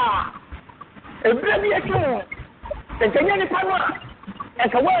camper. A baby a camp. And can you panel?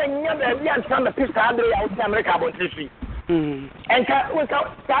 And so when you never be on some pistol out America about this. And and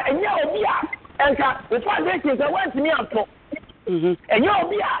with what they think, I went to me up. And you'll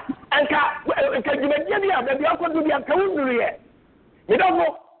be and can you make the upper to be a career? You don't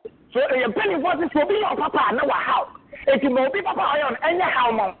know. So you're paying for this will be your papa, no how. If you will be papa on any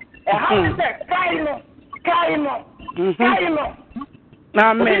how, and how is that? Kaino.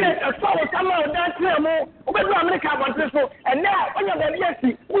 Amen. So some of that over America was this, and now when you're yes, we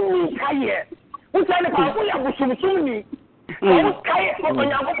need Kaye. We tell the we have Sumsumi. Kaye for your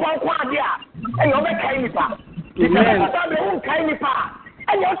and you're making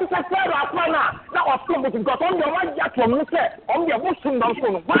and you also say, now of course, because on your one yet from Luke, on your Muslim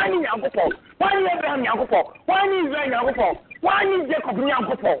phone, why in Yanko, why in Abraham Yanko, why in Israel Yanko, why in Jacob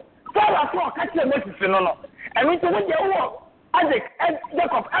Yanko, Sarah for catch a message, no, and we do your work, Isaac,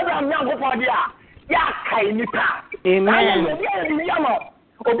 Jacob, Abraham Yanko, ya kai nipa Amen.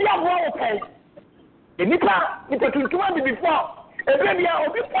 Obi abo okay. Nipa tuntuma bi before. Ebia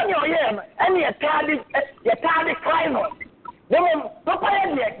obi pony oyem ene ye tade kai no. Demo papa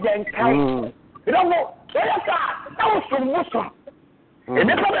ye kai. You don't know. That was some. And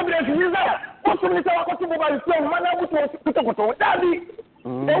the problem is that also Mr. Wakotu Baba so man put Daddy.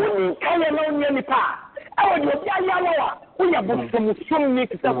 They wouldn't carry along any part. I would we are both some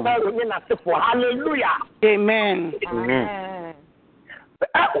make hallelujah. Amen. Amen.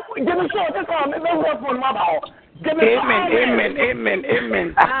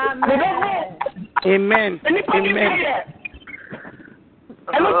 Amen.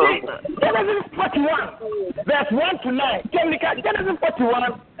 And Genesis 41, verse 1 to 9. Genesis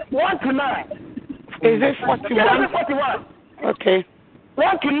 41, 1 to 9. Is it 41? Genesis 41. Okay.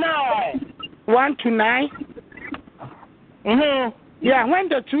 1 to 9. 1 to 9? Mm-hmm. Yeah, when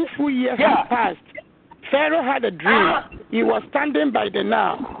the 2 full years had passed, Pharaoh had a dream. He was standing by the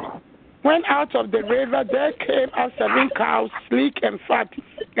Nile. When out of the river there came out 7 cows, sleek and fat,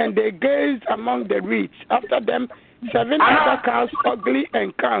 and they gazed among the reeds. After them, 7 other cows, ugly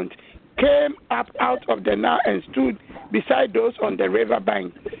and count, came up out of the Nile and stood beside those on the river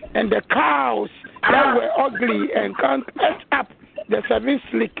bank. And the cows that were ugly and count ate up the 7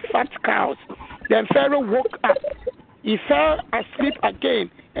 sleek, fat cows. Then Pharaoh woke up. He fell asleep again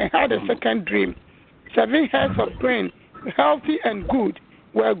and had a second dream. 7 heads of grain, healthy and good,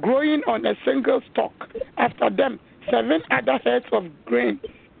 were growing on a single stalk. After them, 7 other heads of grain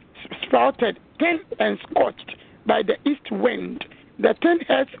sprouted, thin and scorched by the east wind. The 10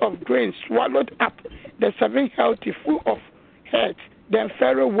 heads of grain swallowed up the 7 healthy, full of heads. Then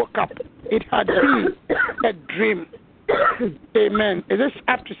Pharaoh woke up. It had been a dream. Amen. Is this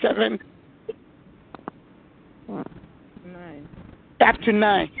up to 7? 9. Up to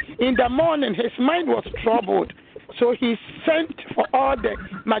 9. In the morning, his mind was troubled. So he sent for all the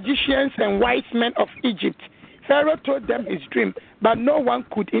magicians and wise men of Egypt. Pharaoh told them his dream, but no one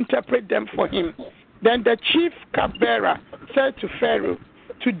could interpret them for him. Then the chief cupbearer said to Pharaoh,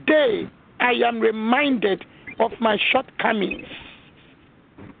 "Today I am reminded of my shortcomings."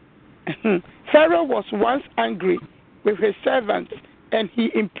 Pharaoh was once angry with his servants, and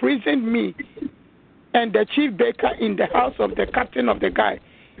he imprisoned me and the chief baker in the house of the captain of the guard.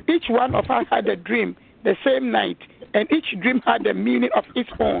 Each one of us had a dream the same night, and each dream had a meaning of its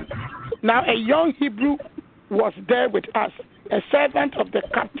own. Now a young Hebrew was there with us, a servant of the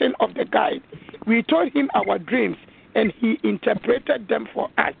captain of the guard. We told him our dreams, and he interpreted them for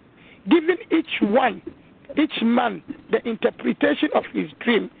us, giving each man the interpretation of his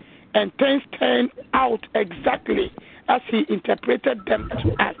dream, and things turned out exactly as he interpreted them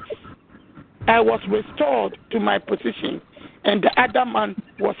to us. I was restored to my position, and the other man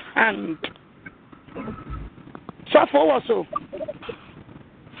was hanged. So for also,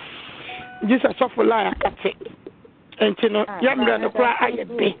 Jesus suffer lie at it. And you know, Yamran cry I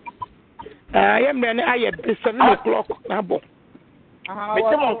be. Yamran I be 7 o'clock now.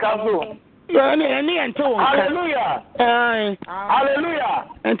 Hallelujah. Hallelujah.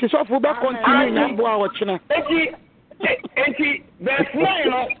 And to suffer back continue now watching. Verse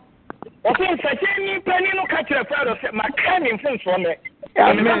 9. Okay, certainly penny no catch a fellow set my kind in front from me.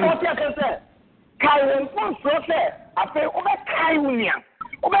 Amen. Kai phone so say I feel over Kai William.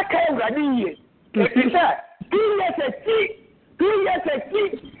 Over Kai Radi. It said 2 years a tea,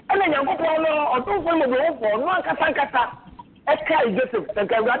 and then you go or don't for no Kasa. A Kai Joseph, the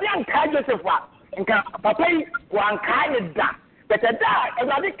Radi and Kai Joseph, and Papa one Kai is that. But a dad, a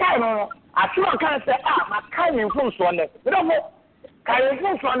Radi Kai no, I sure can't say, my kind in front on it. We don't know Kai in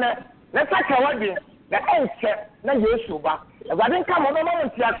front on it. Let's talk about the answer. Now, Yeshua. If I didn't come on the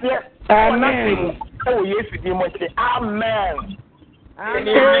moment, amen. Oh, yes, we do much. Amen.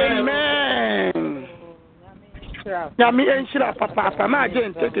 Amen. Yami enshira papa ma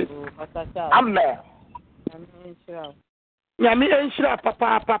again take it. Amen. Yami enshira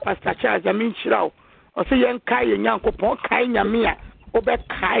papa Pastor Charles yami enshira o se yen kai Nyankopon kai nyame a obe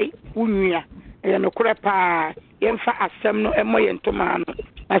kai unua e no kure pa yen fa asem no emo yen toma no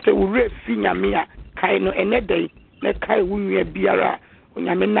ase wure fi nyame a kai no enedai na kai unua biara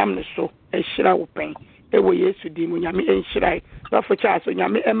onyame nam ne so e hira wo pen e wo Yesu di mu nyame enshira ba fo cha so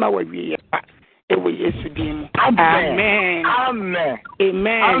nyame ema wa wie pa e wo Yesu di mu. Amen. Amen.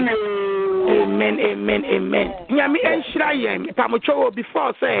 Amen. Amen. Amen. Amen. Nyame enshira yen pa mo chowo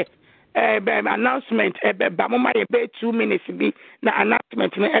before say announcement ba mama ye be 2 minutes bi na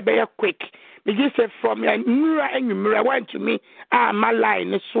announcement na ebe ya quick. Because from your mirror went to me, my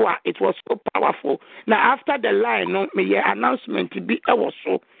line so it was so powerful. Now after the line, no me announcement to be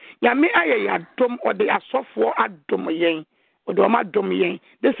also Nyame aye adom or the asofo adom yen. Odoma dom yen.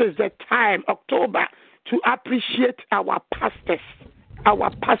 This is the time, October, to appreciate our pastors. Our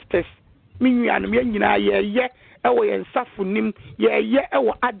pastors. Minyan yen nyina ye ewo yen safunim ye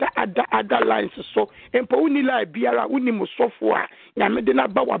ewo ada lines so. Empo uni la biara uni musofo a nyame de na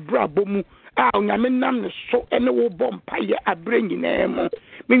ba wa brabo mu. Nyame nam ne so ene wo bompa ye abre nyina mu.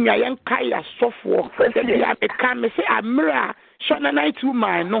 Minyan yen kai asofo. De ya meka me se amra shona night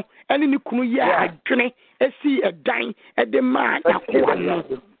woman no ene ni kunu ye adwene esi edan ede ma yakoa no.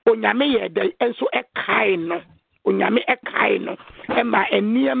 Onyame ye de enso ekai no. Onyame ekai no ema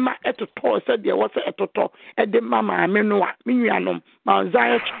eniema etoto se de wo se etoto ede mama ame no a menuanom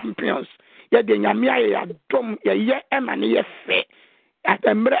MOUNTZION champions ye de nyame aye adom ye ema ne ye fe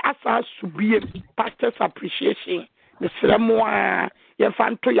atemre asa subie pastors appreciation the sremoa ye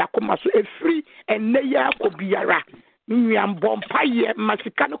fanto yakoma so efri enne ya kobiara menuam bompa ye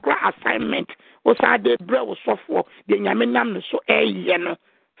masika no kra assignment o sa de bre wo sofo de nyame nam no so eye no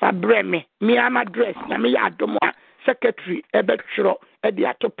Fabreme, me am address, na me adomwa secretary ebetro e di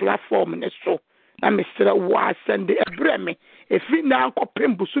ato platform ne so. Na me sira wa send e breme. E fi na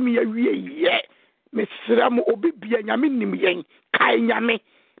ankopem busumi ya wie. Me sira mo obi bia nyame nim yen. Kai nyame.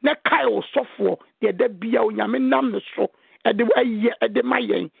 Na kai osofo de da bia o nyame nam ne so. E de aye e de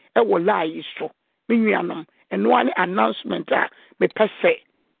mayen e wo lai so. Me nuanom eno an announcement a me pese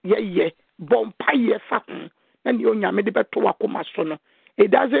ye bompa ye fa ho. Na ni o nyame de beto akoma so no. It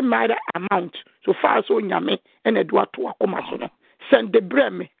doesn't matter amount. So far as onyame and edwa to akoma so no. Send the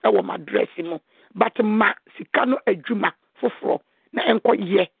breme e wo address mo. But ma sika no adwuma foforo na enko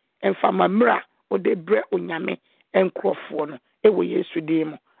ye emfa mamra o de bre onyame enkrofo no. E wo Yesu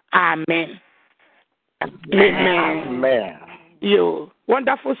dim. Amen. Amen. You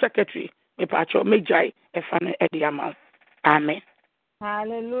wonderful secretary. Me pacho mejai e fa na ediama. Amen.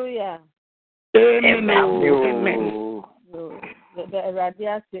 Hallelujah. Amen. The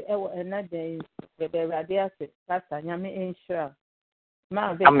radiasi ewo enade the radiasi pastor nyame enshira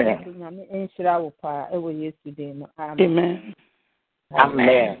ma be nyame enshira wo pa ewo Yesu dem. Amen.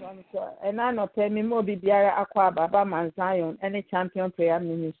 And I no pay me mo bibiara akwa baba MOUNTZION any champion prayer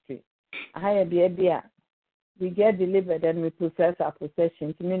ministry. I be we get delivered and we process our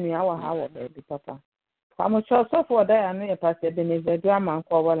possession to mean our how baby papa. I'm sure so for that I know pastor Benedict drama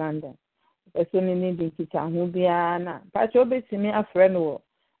kwa Walanda. Eso ni need nkita ho bia na pacho betimi afre no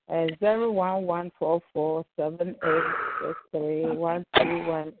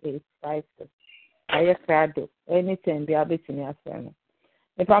 011447863121856 aye krado anything bia betimi afre no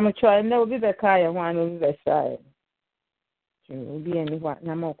if I'm trying na obi be kai ho an obi be shy obi ani ho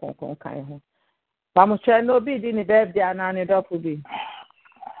na ma konkon kai ho I'm trying no obi di ni birthday anani dofu bi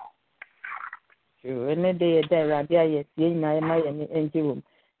ene de rabia yes yin na ma ye ni enjiwo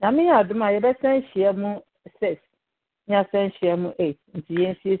na me aduma ye be san hia mu 6 nya san hia mu 8 nti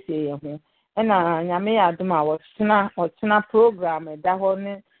yen siesie ye ho na nyame aduma wo tena program da ho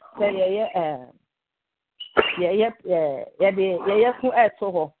ne se ye fu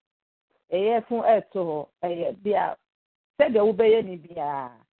eto ho bia se de wo be ye ni bia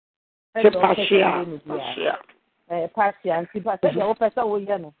se pasia nti pa se de wo pesa wo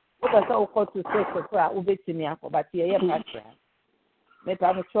ye no wo pesa wo ko to se so a wo betimi akọ ye pasia me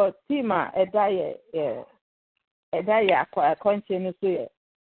pa mo cho tima edaye akwa continue so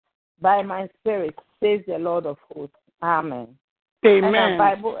by my spirit says the Lord of hosts. Amen. Amen.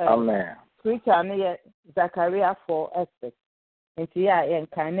 Bible, Amen. Scripture ne Zechariah 4:6. Nti ya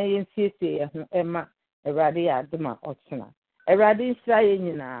enkan na yensiesie ho ema Awurade ya adoma otuna. Awurade nsira ye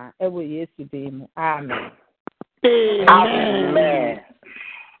nyina ewo Yesu dem. Amen. Amen.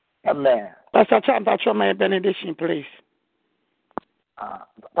 Amen. Pastor Champa, show my benediction, please.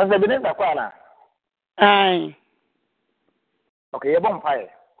 Pastor Benedict Akwana. Aye. Okay, you bon fire.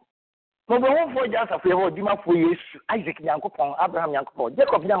 No be won for just after you dima for Yesu, Isaac Yankopon, Abraham Yankopon,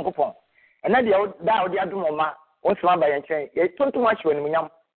 Jacob Yankopon. And na dia the adumoma, won sma ba yenchen. Ye tonto ma hwe ni munyam.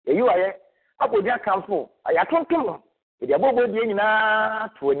 Ye yi waye, abodia kamfo. Aya tonto. Ye dia bobo die nyina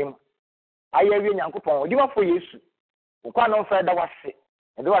to anim. Aya wi Yankopon, dima for Yesu. Ukwa no fa da wase.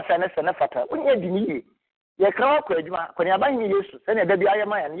 E do wase na se na fata. Onye di ni ye. Ye kra kwa adwuma, kwani aban Yesu, se na da bi aye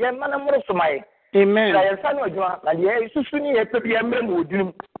man ye ma na moro so mai. Amen. Na ye sa no adwuma, na ye susu ni ye pepi emre mu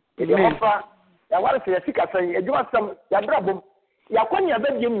odunum. Amen. Ya wale se sika sai adwuma sam ya brabom. Ya kwani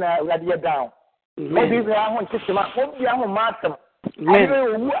abadim na urade ye down. Mo bi za ho ntisima, mo bi ho masam. Ayi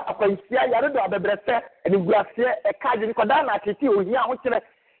owu akwansia ya redo abebrese, eni guase e kaje ni koda na atete ohia ho kire.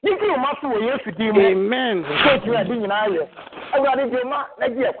 Nti o maso wo Yesu di mu. Amen. So ti adi nyina ye. Urade de ma na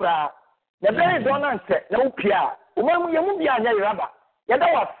gi ekura. Na bere do na nse na upia. O ma mu ye mu bia anya iraba. Yada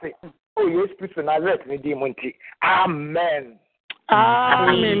wase. Oh, yes, Christ Nazareth ni di munti. Amen.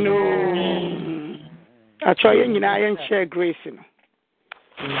 Amen. I try and share grace.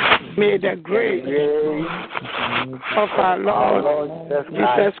 May the grace of our Lord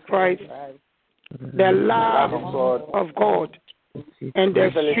Jesus Christ, the love of God, and the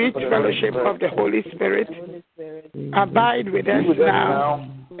sweet fellowship of the Holy Spirit abide with us now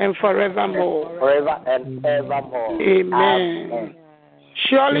and forevermore. Forever and evermore. Amen.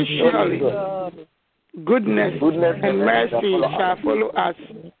 Surely, goodness and mercy shall follow us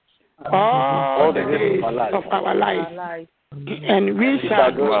all the days of our life, and we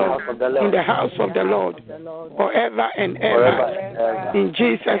shall dwell in the house of the Lord forever and ever. In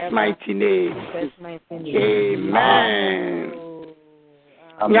Jesus' mighty name. Amen.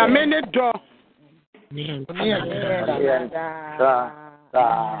 Amen.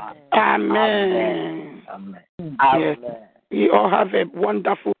 Amen. Yes. We all have a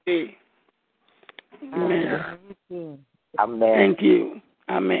wonderful day. Amen. Amen. Thank you.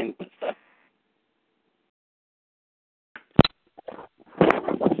 Amen.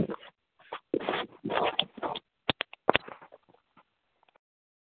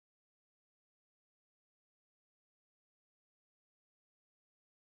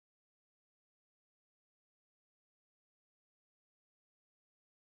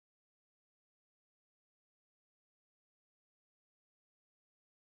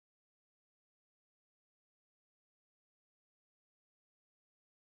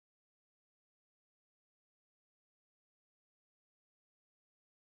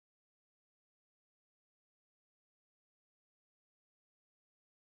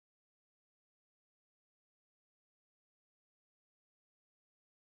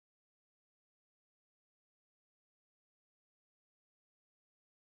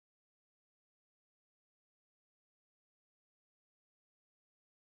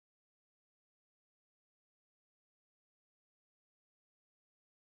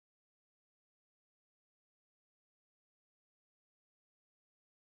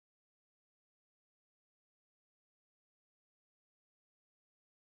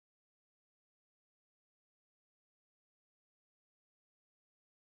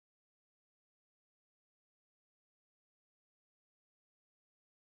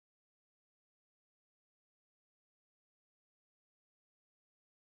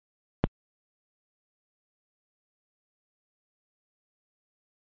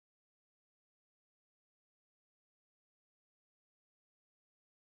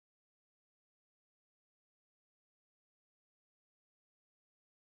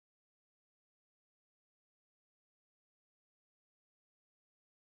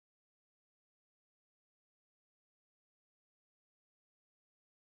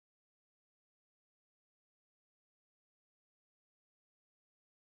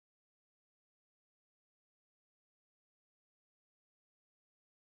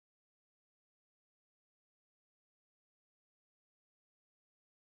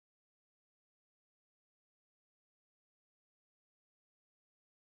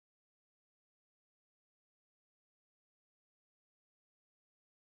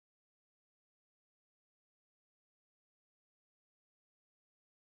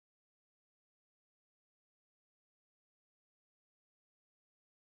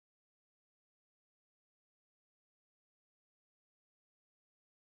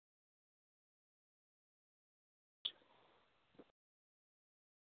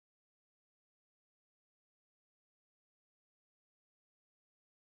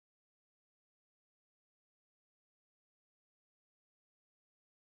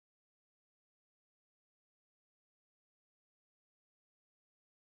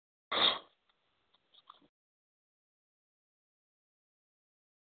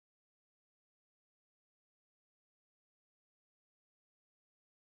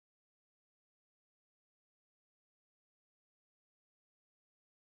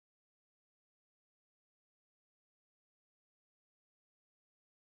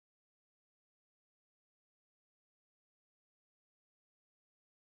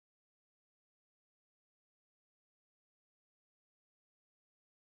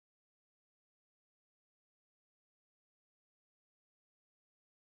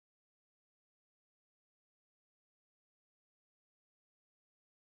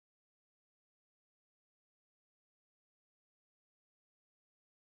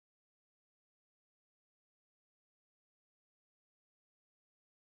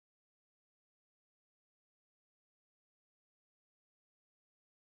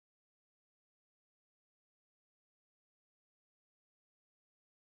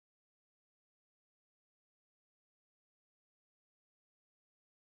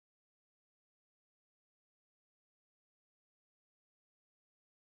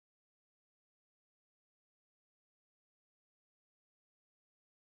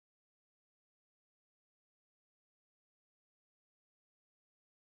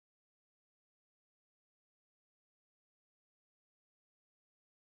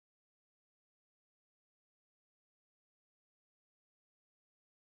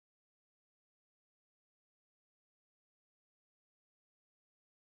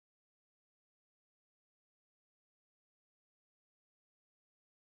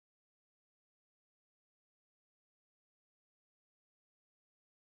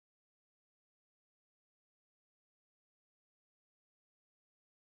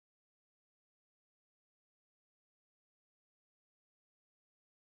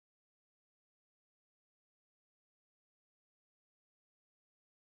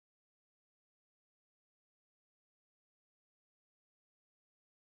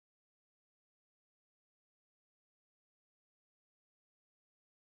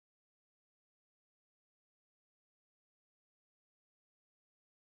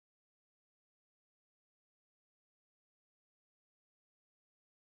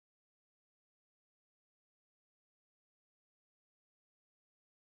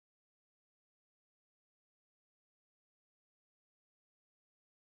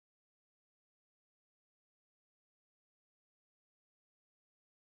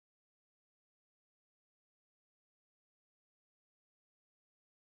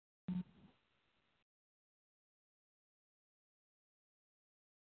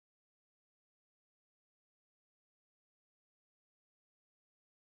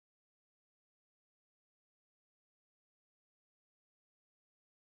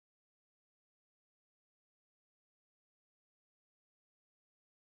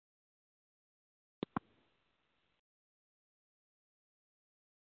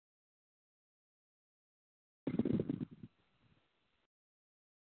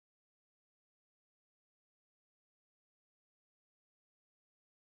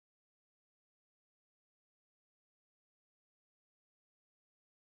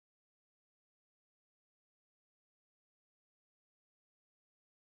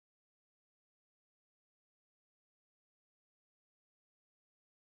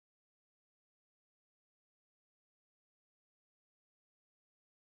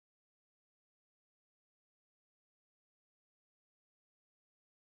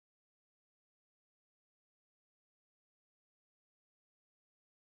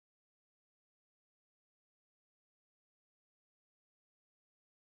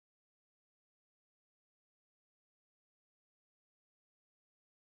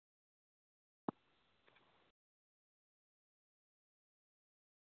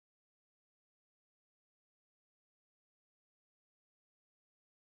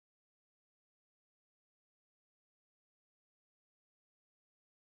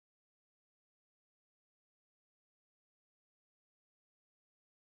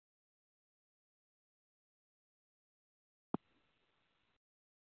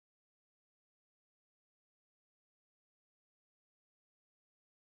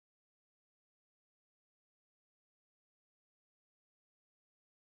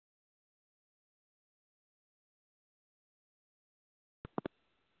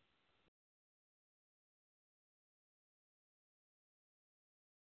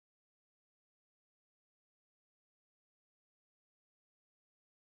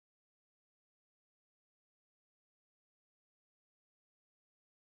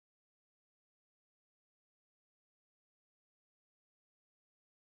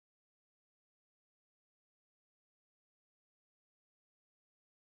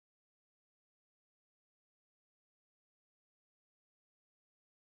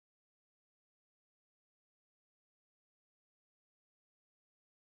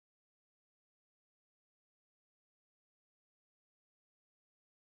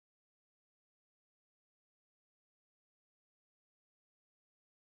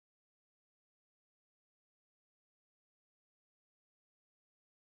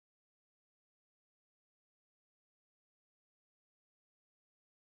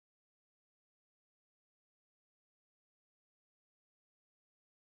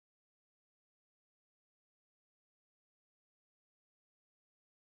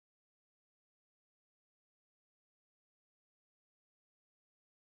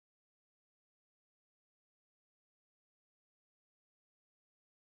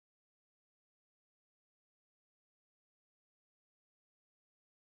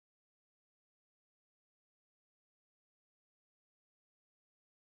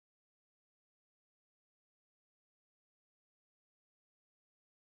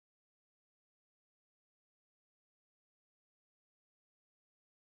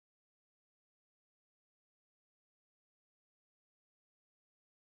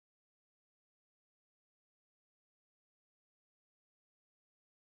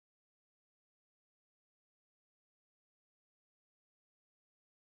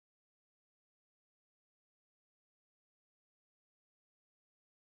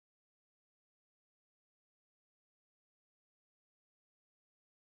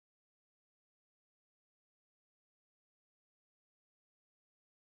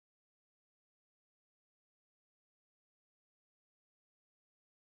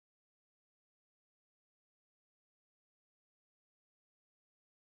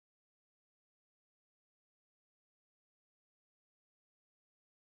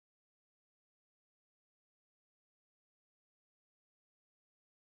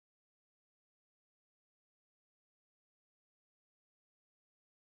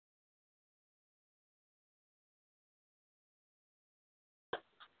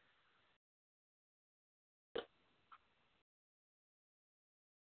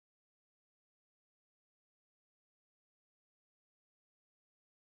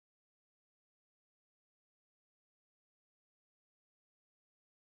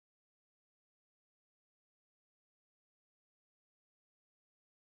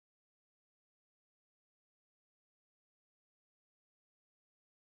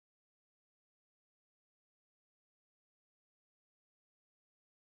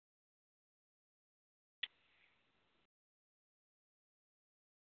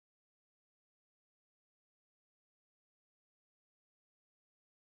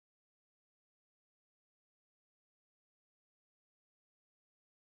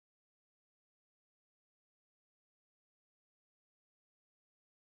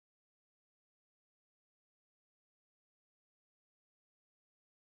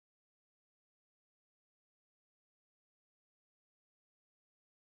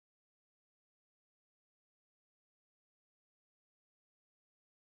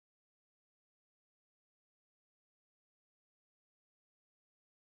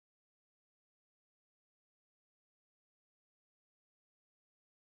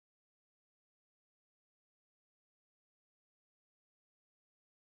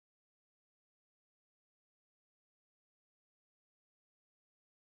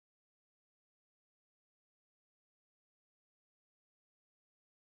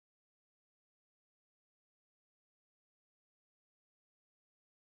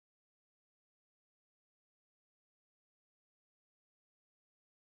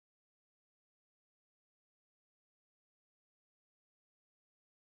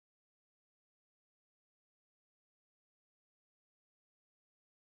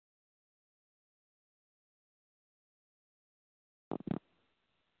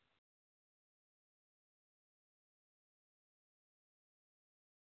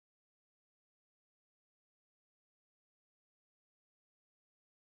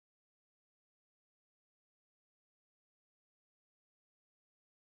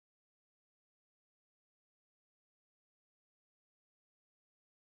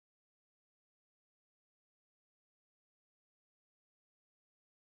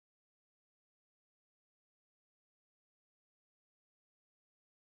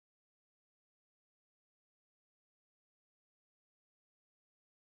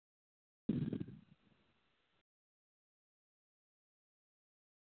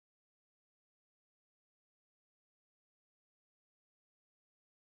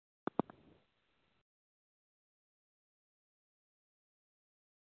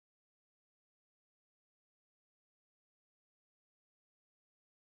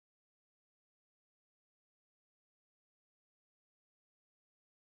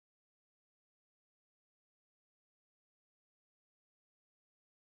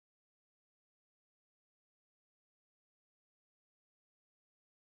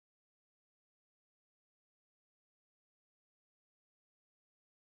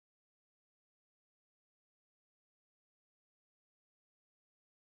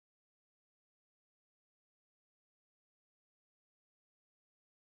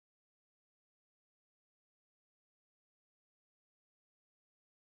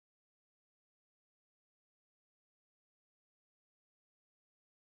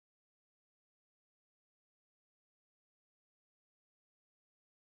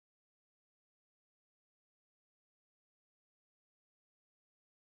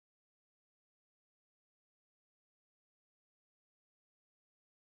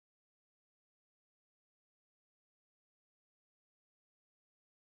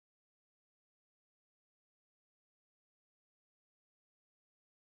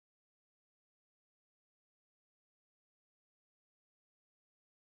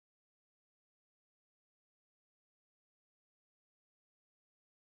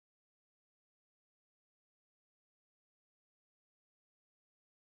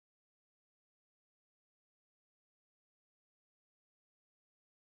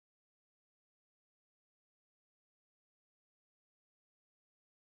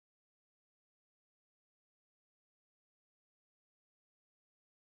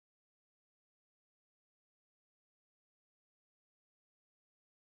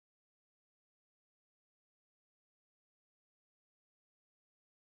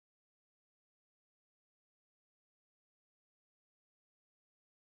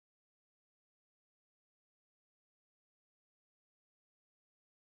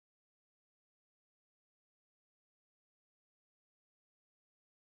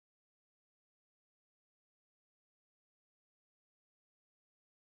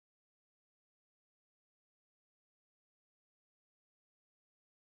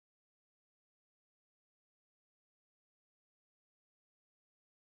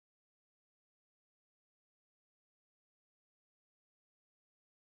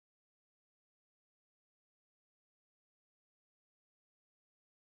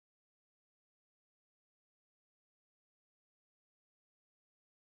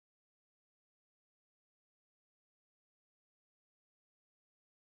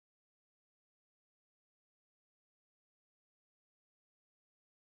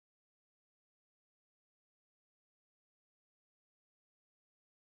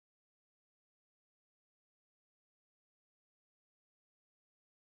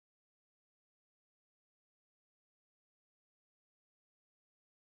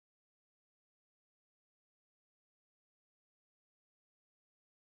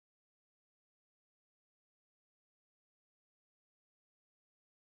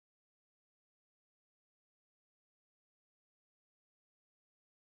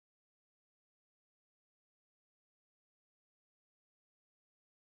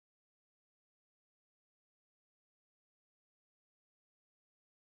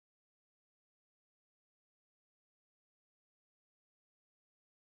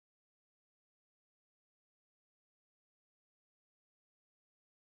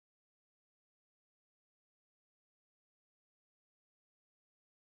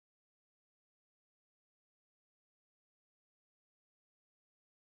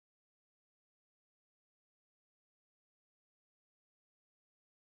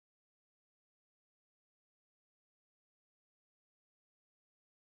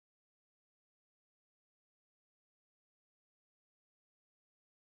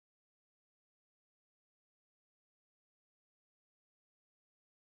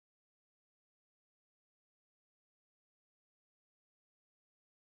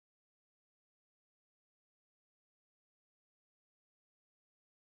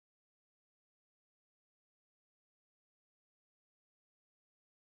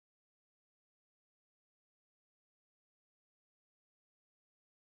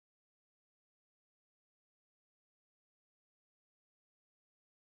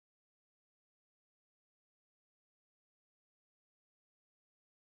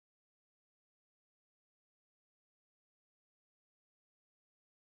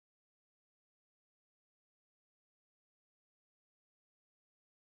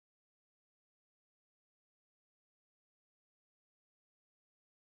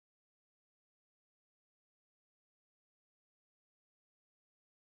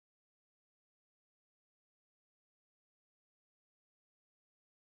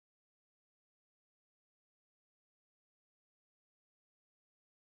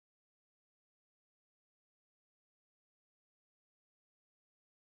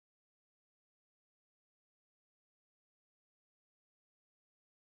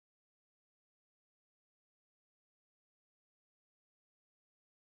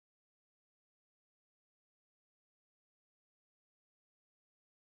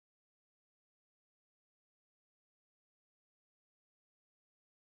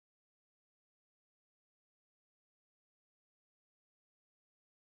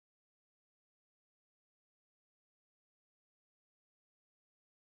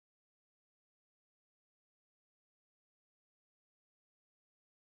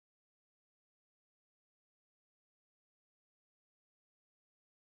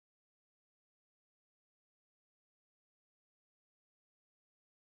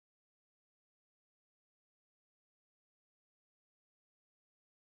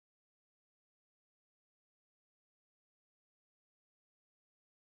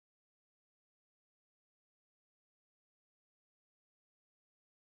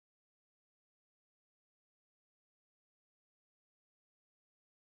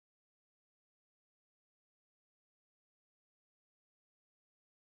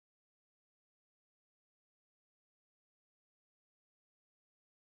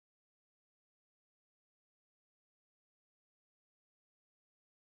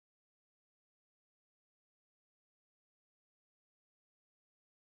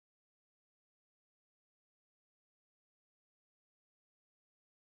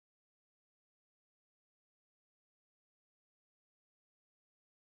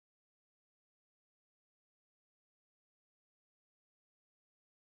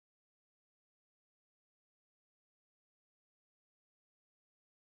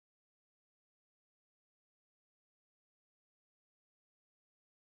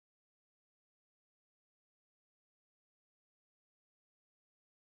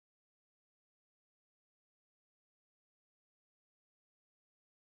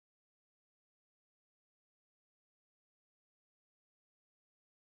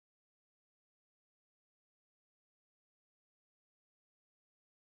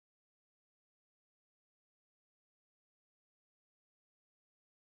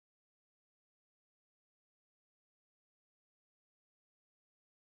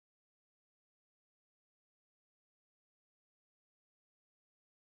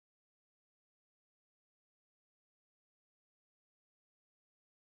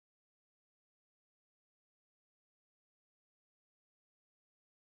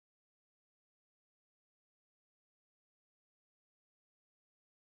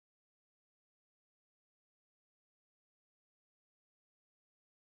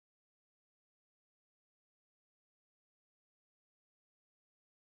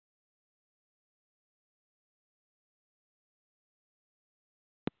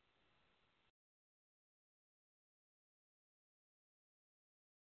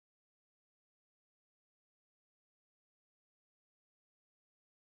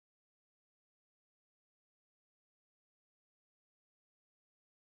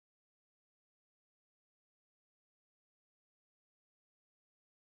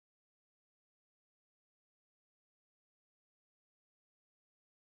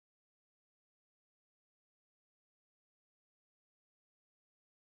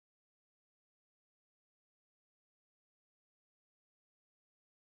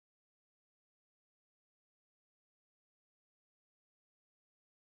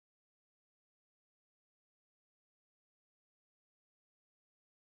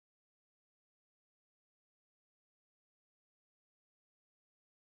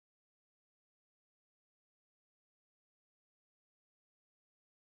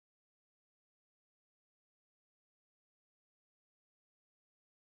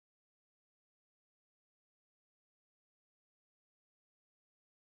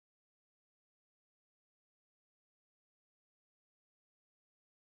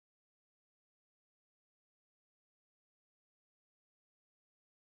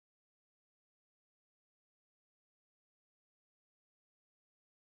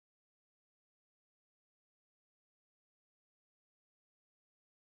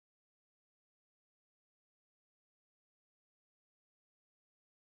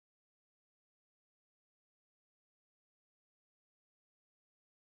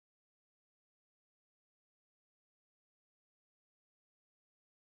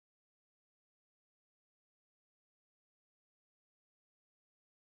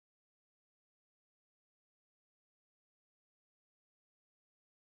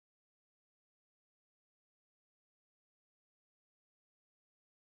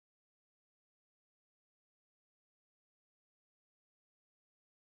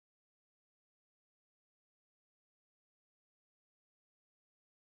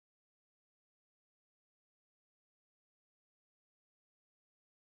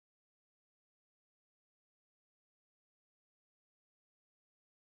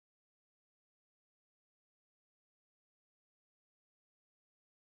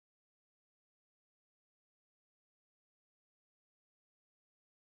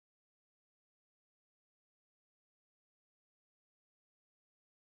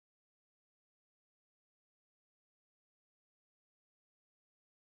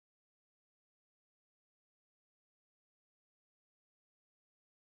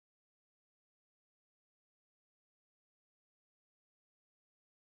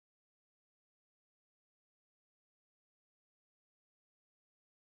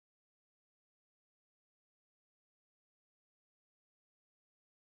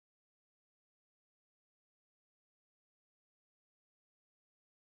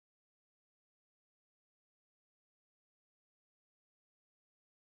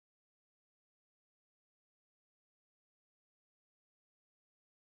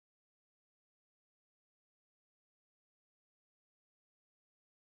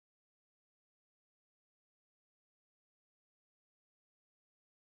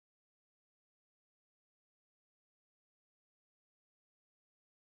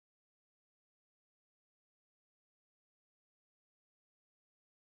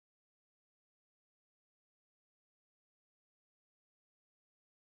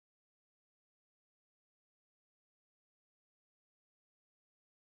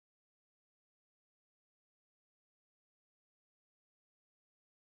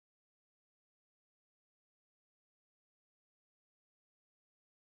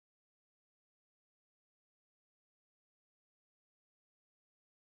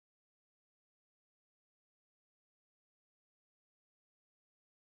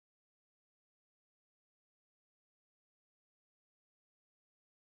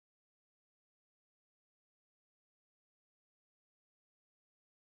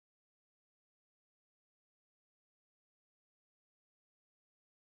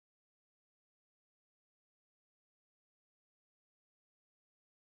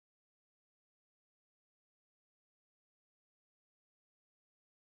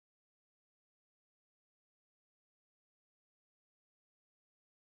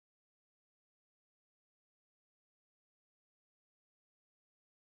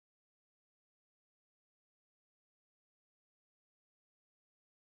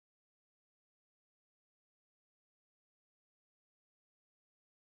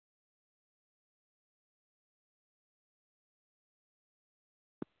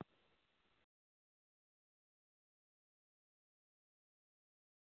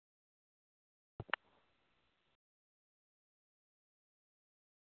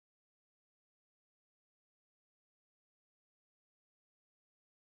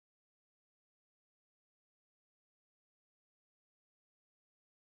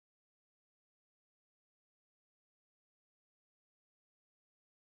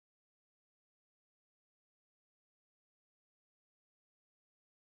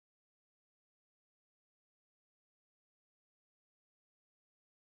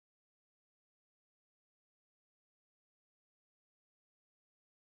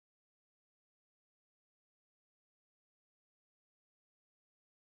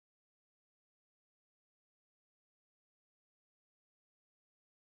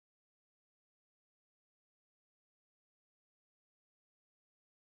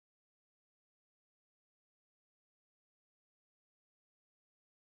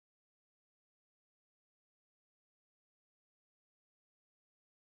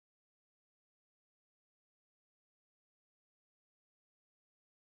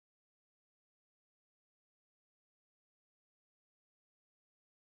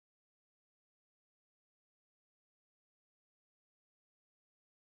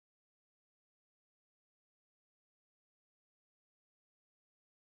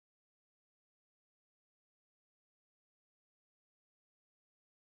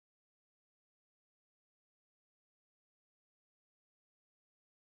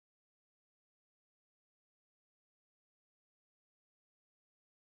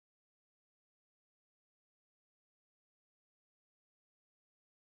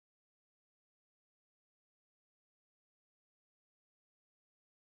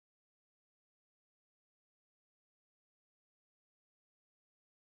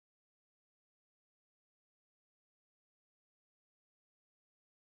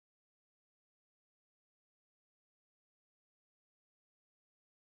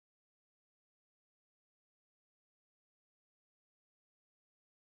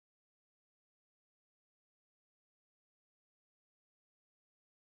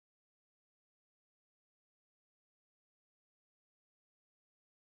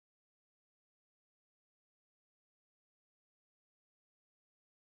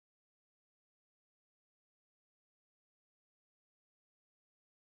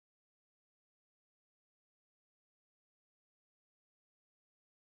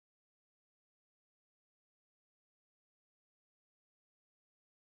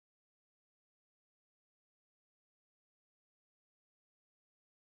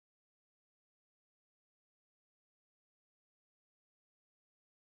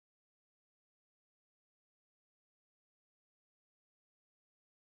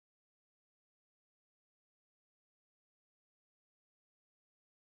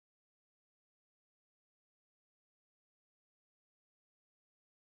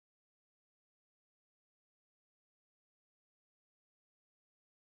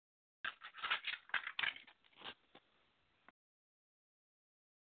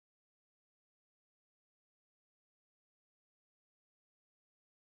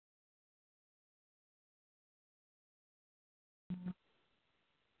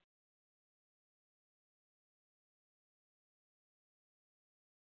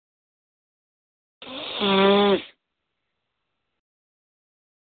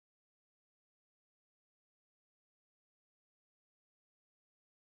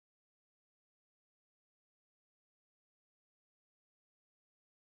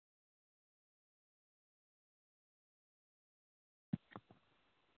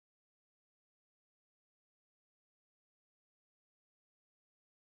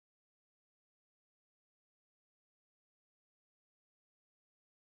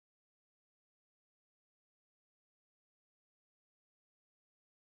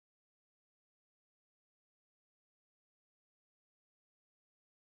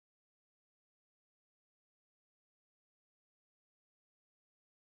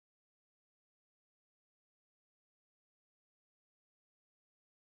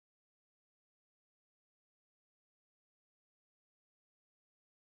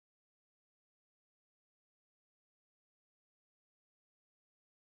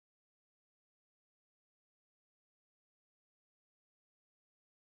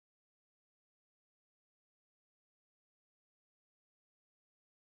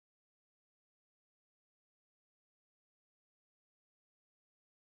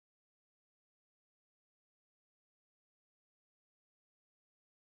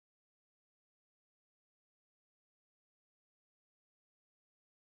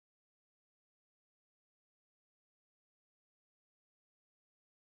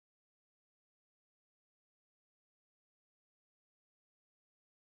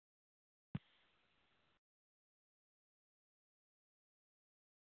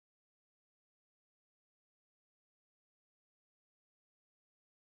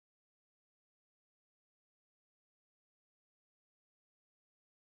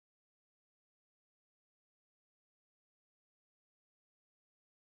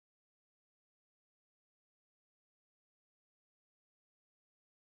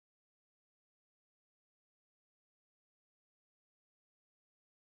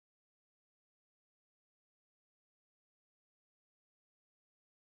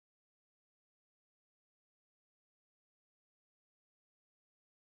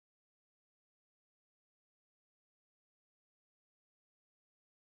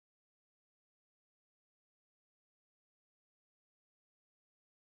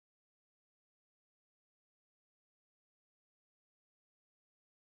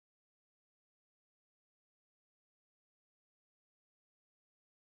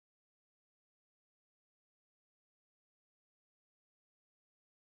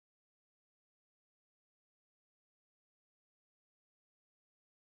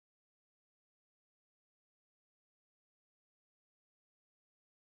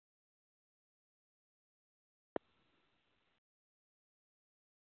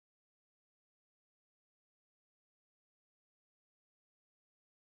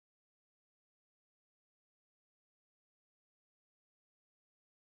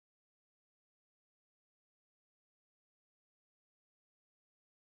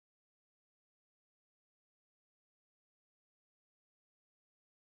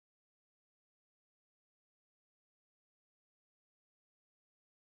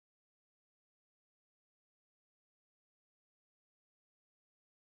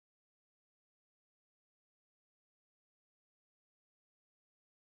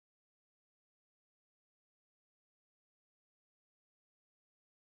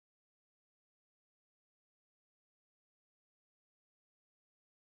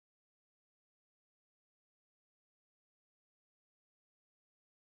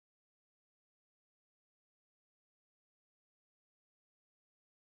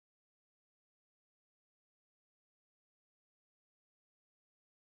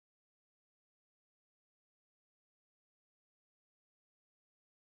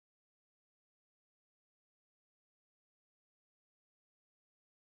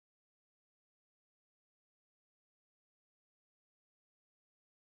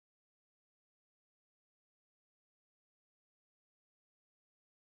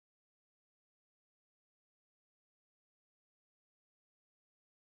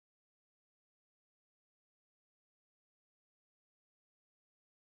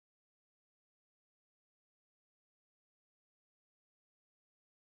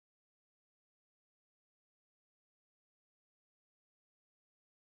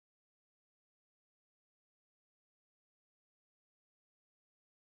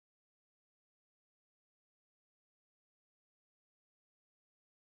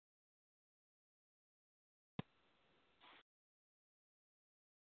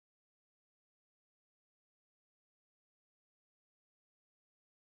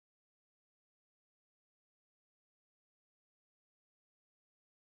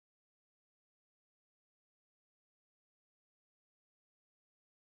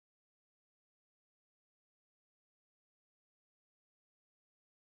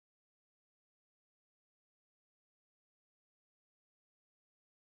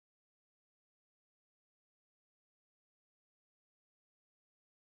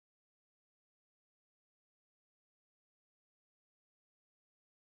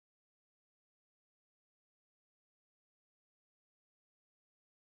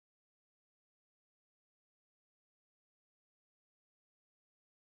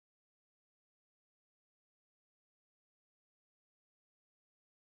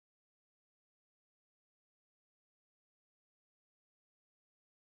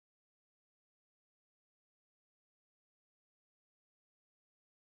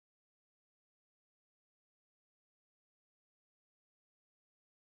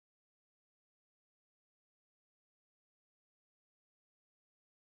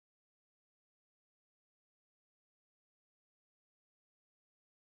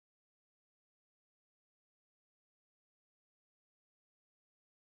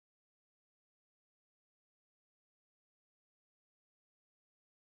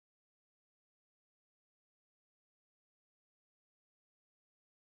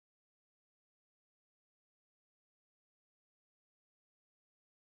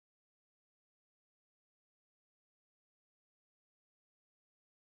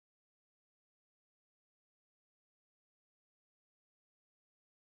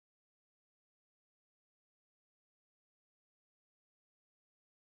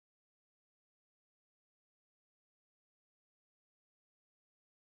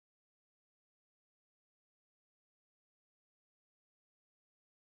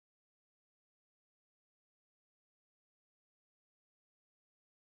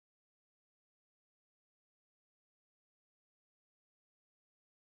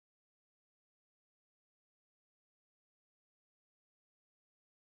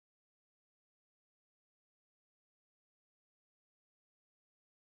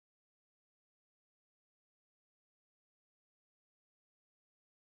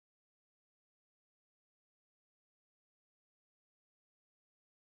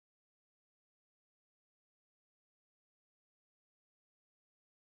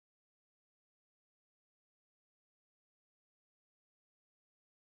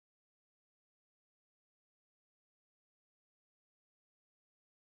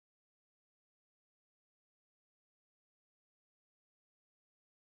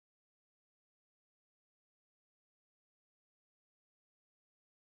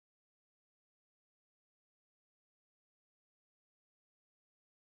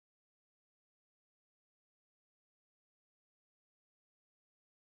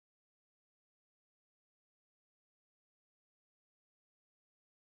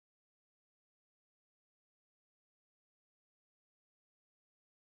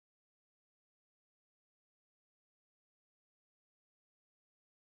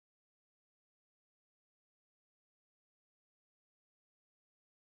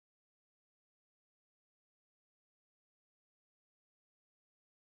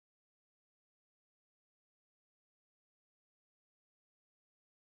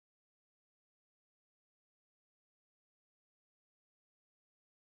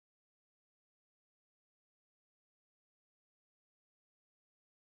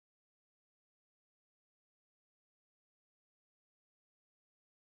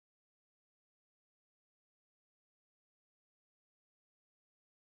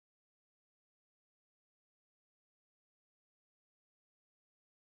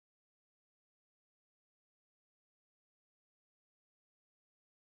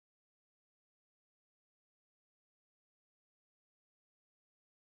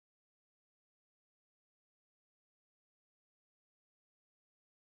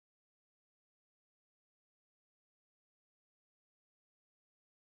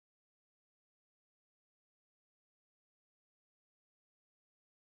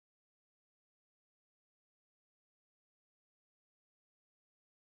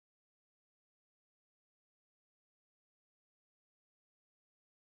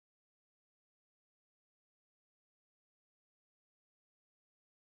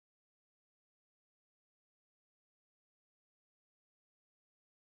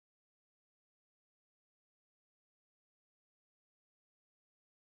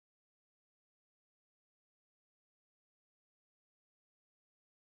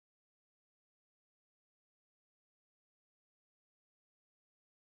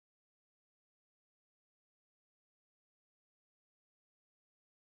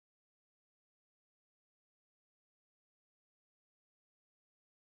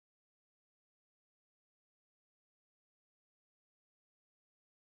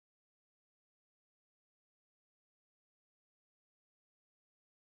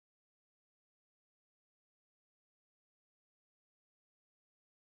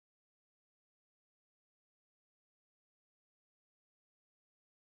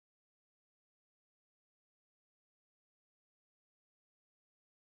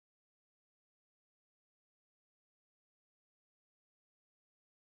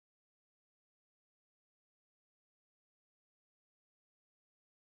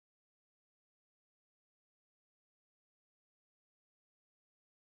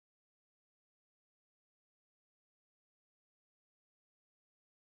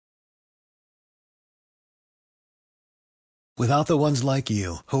 Without the ones like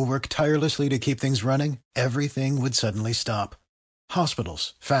you, who work tirelessly to keep things running, everything would suddenly stop.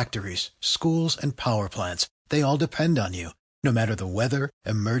 Hospitals, factories, schools, and power plants, they all depend on you. No matter the weather,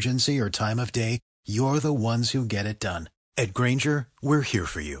 emergency, or time of day, you're the ones who get it done. At Grainger, we're here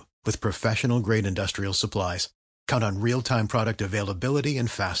for you with professional-grade industrial supplies. Count on real-time product availability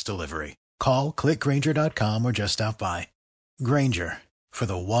and fast delivery. Call, click Grainger.com, or just stop by. Grainger, for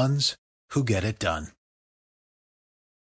the ones who get it done.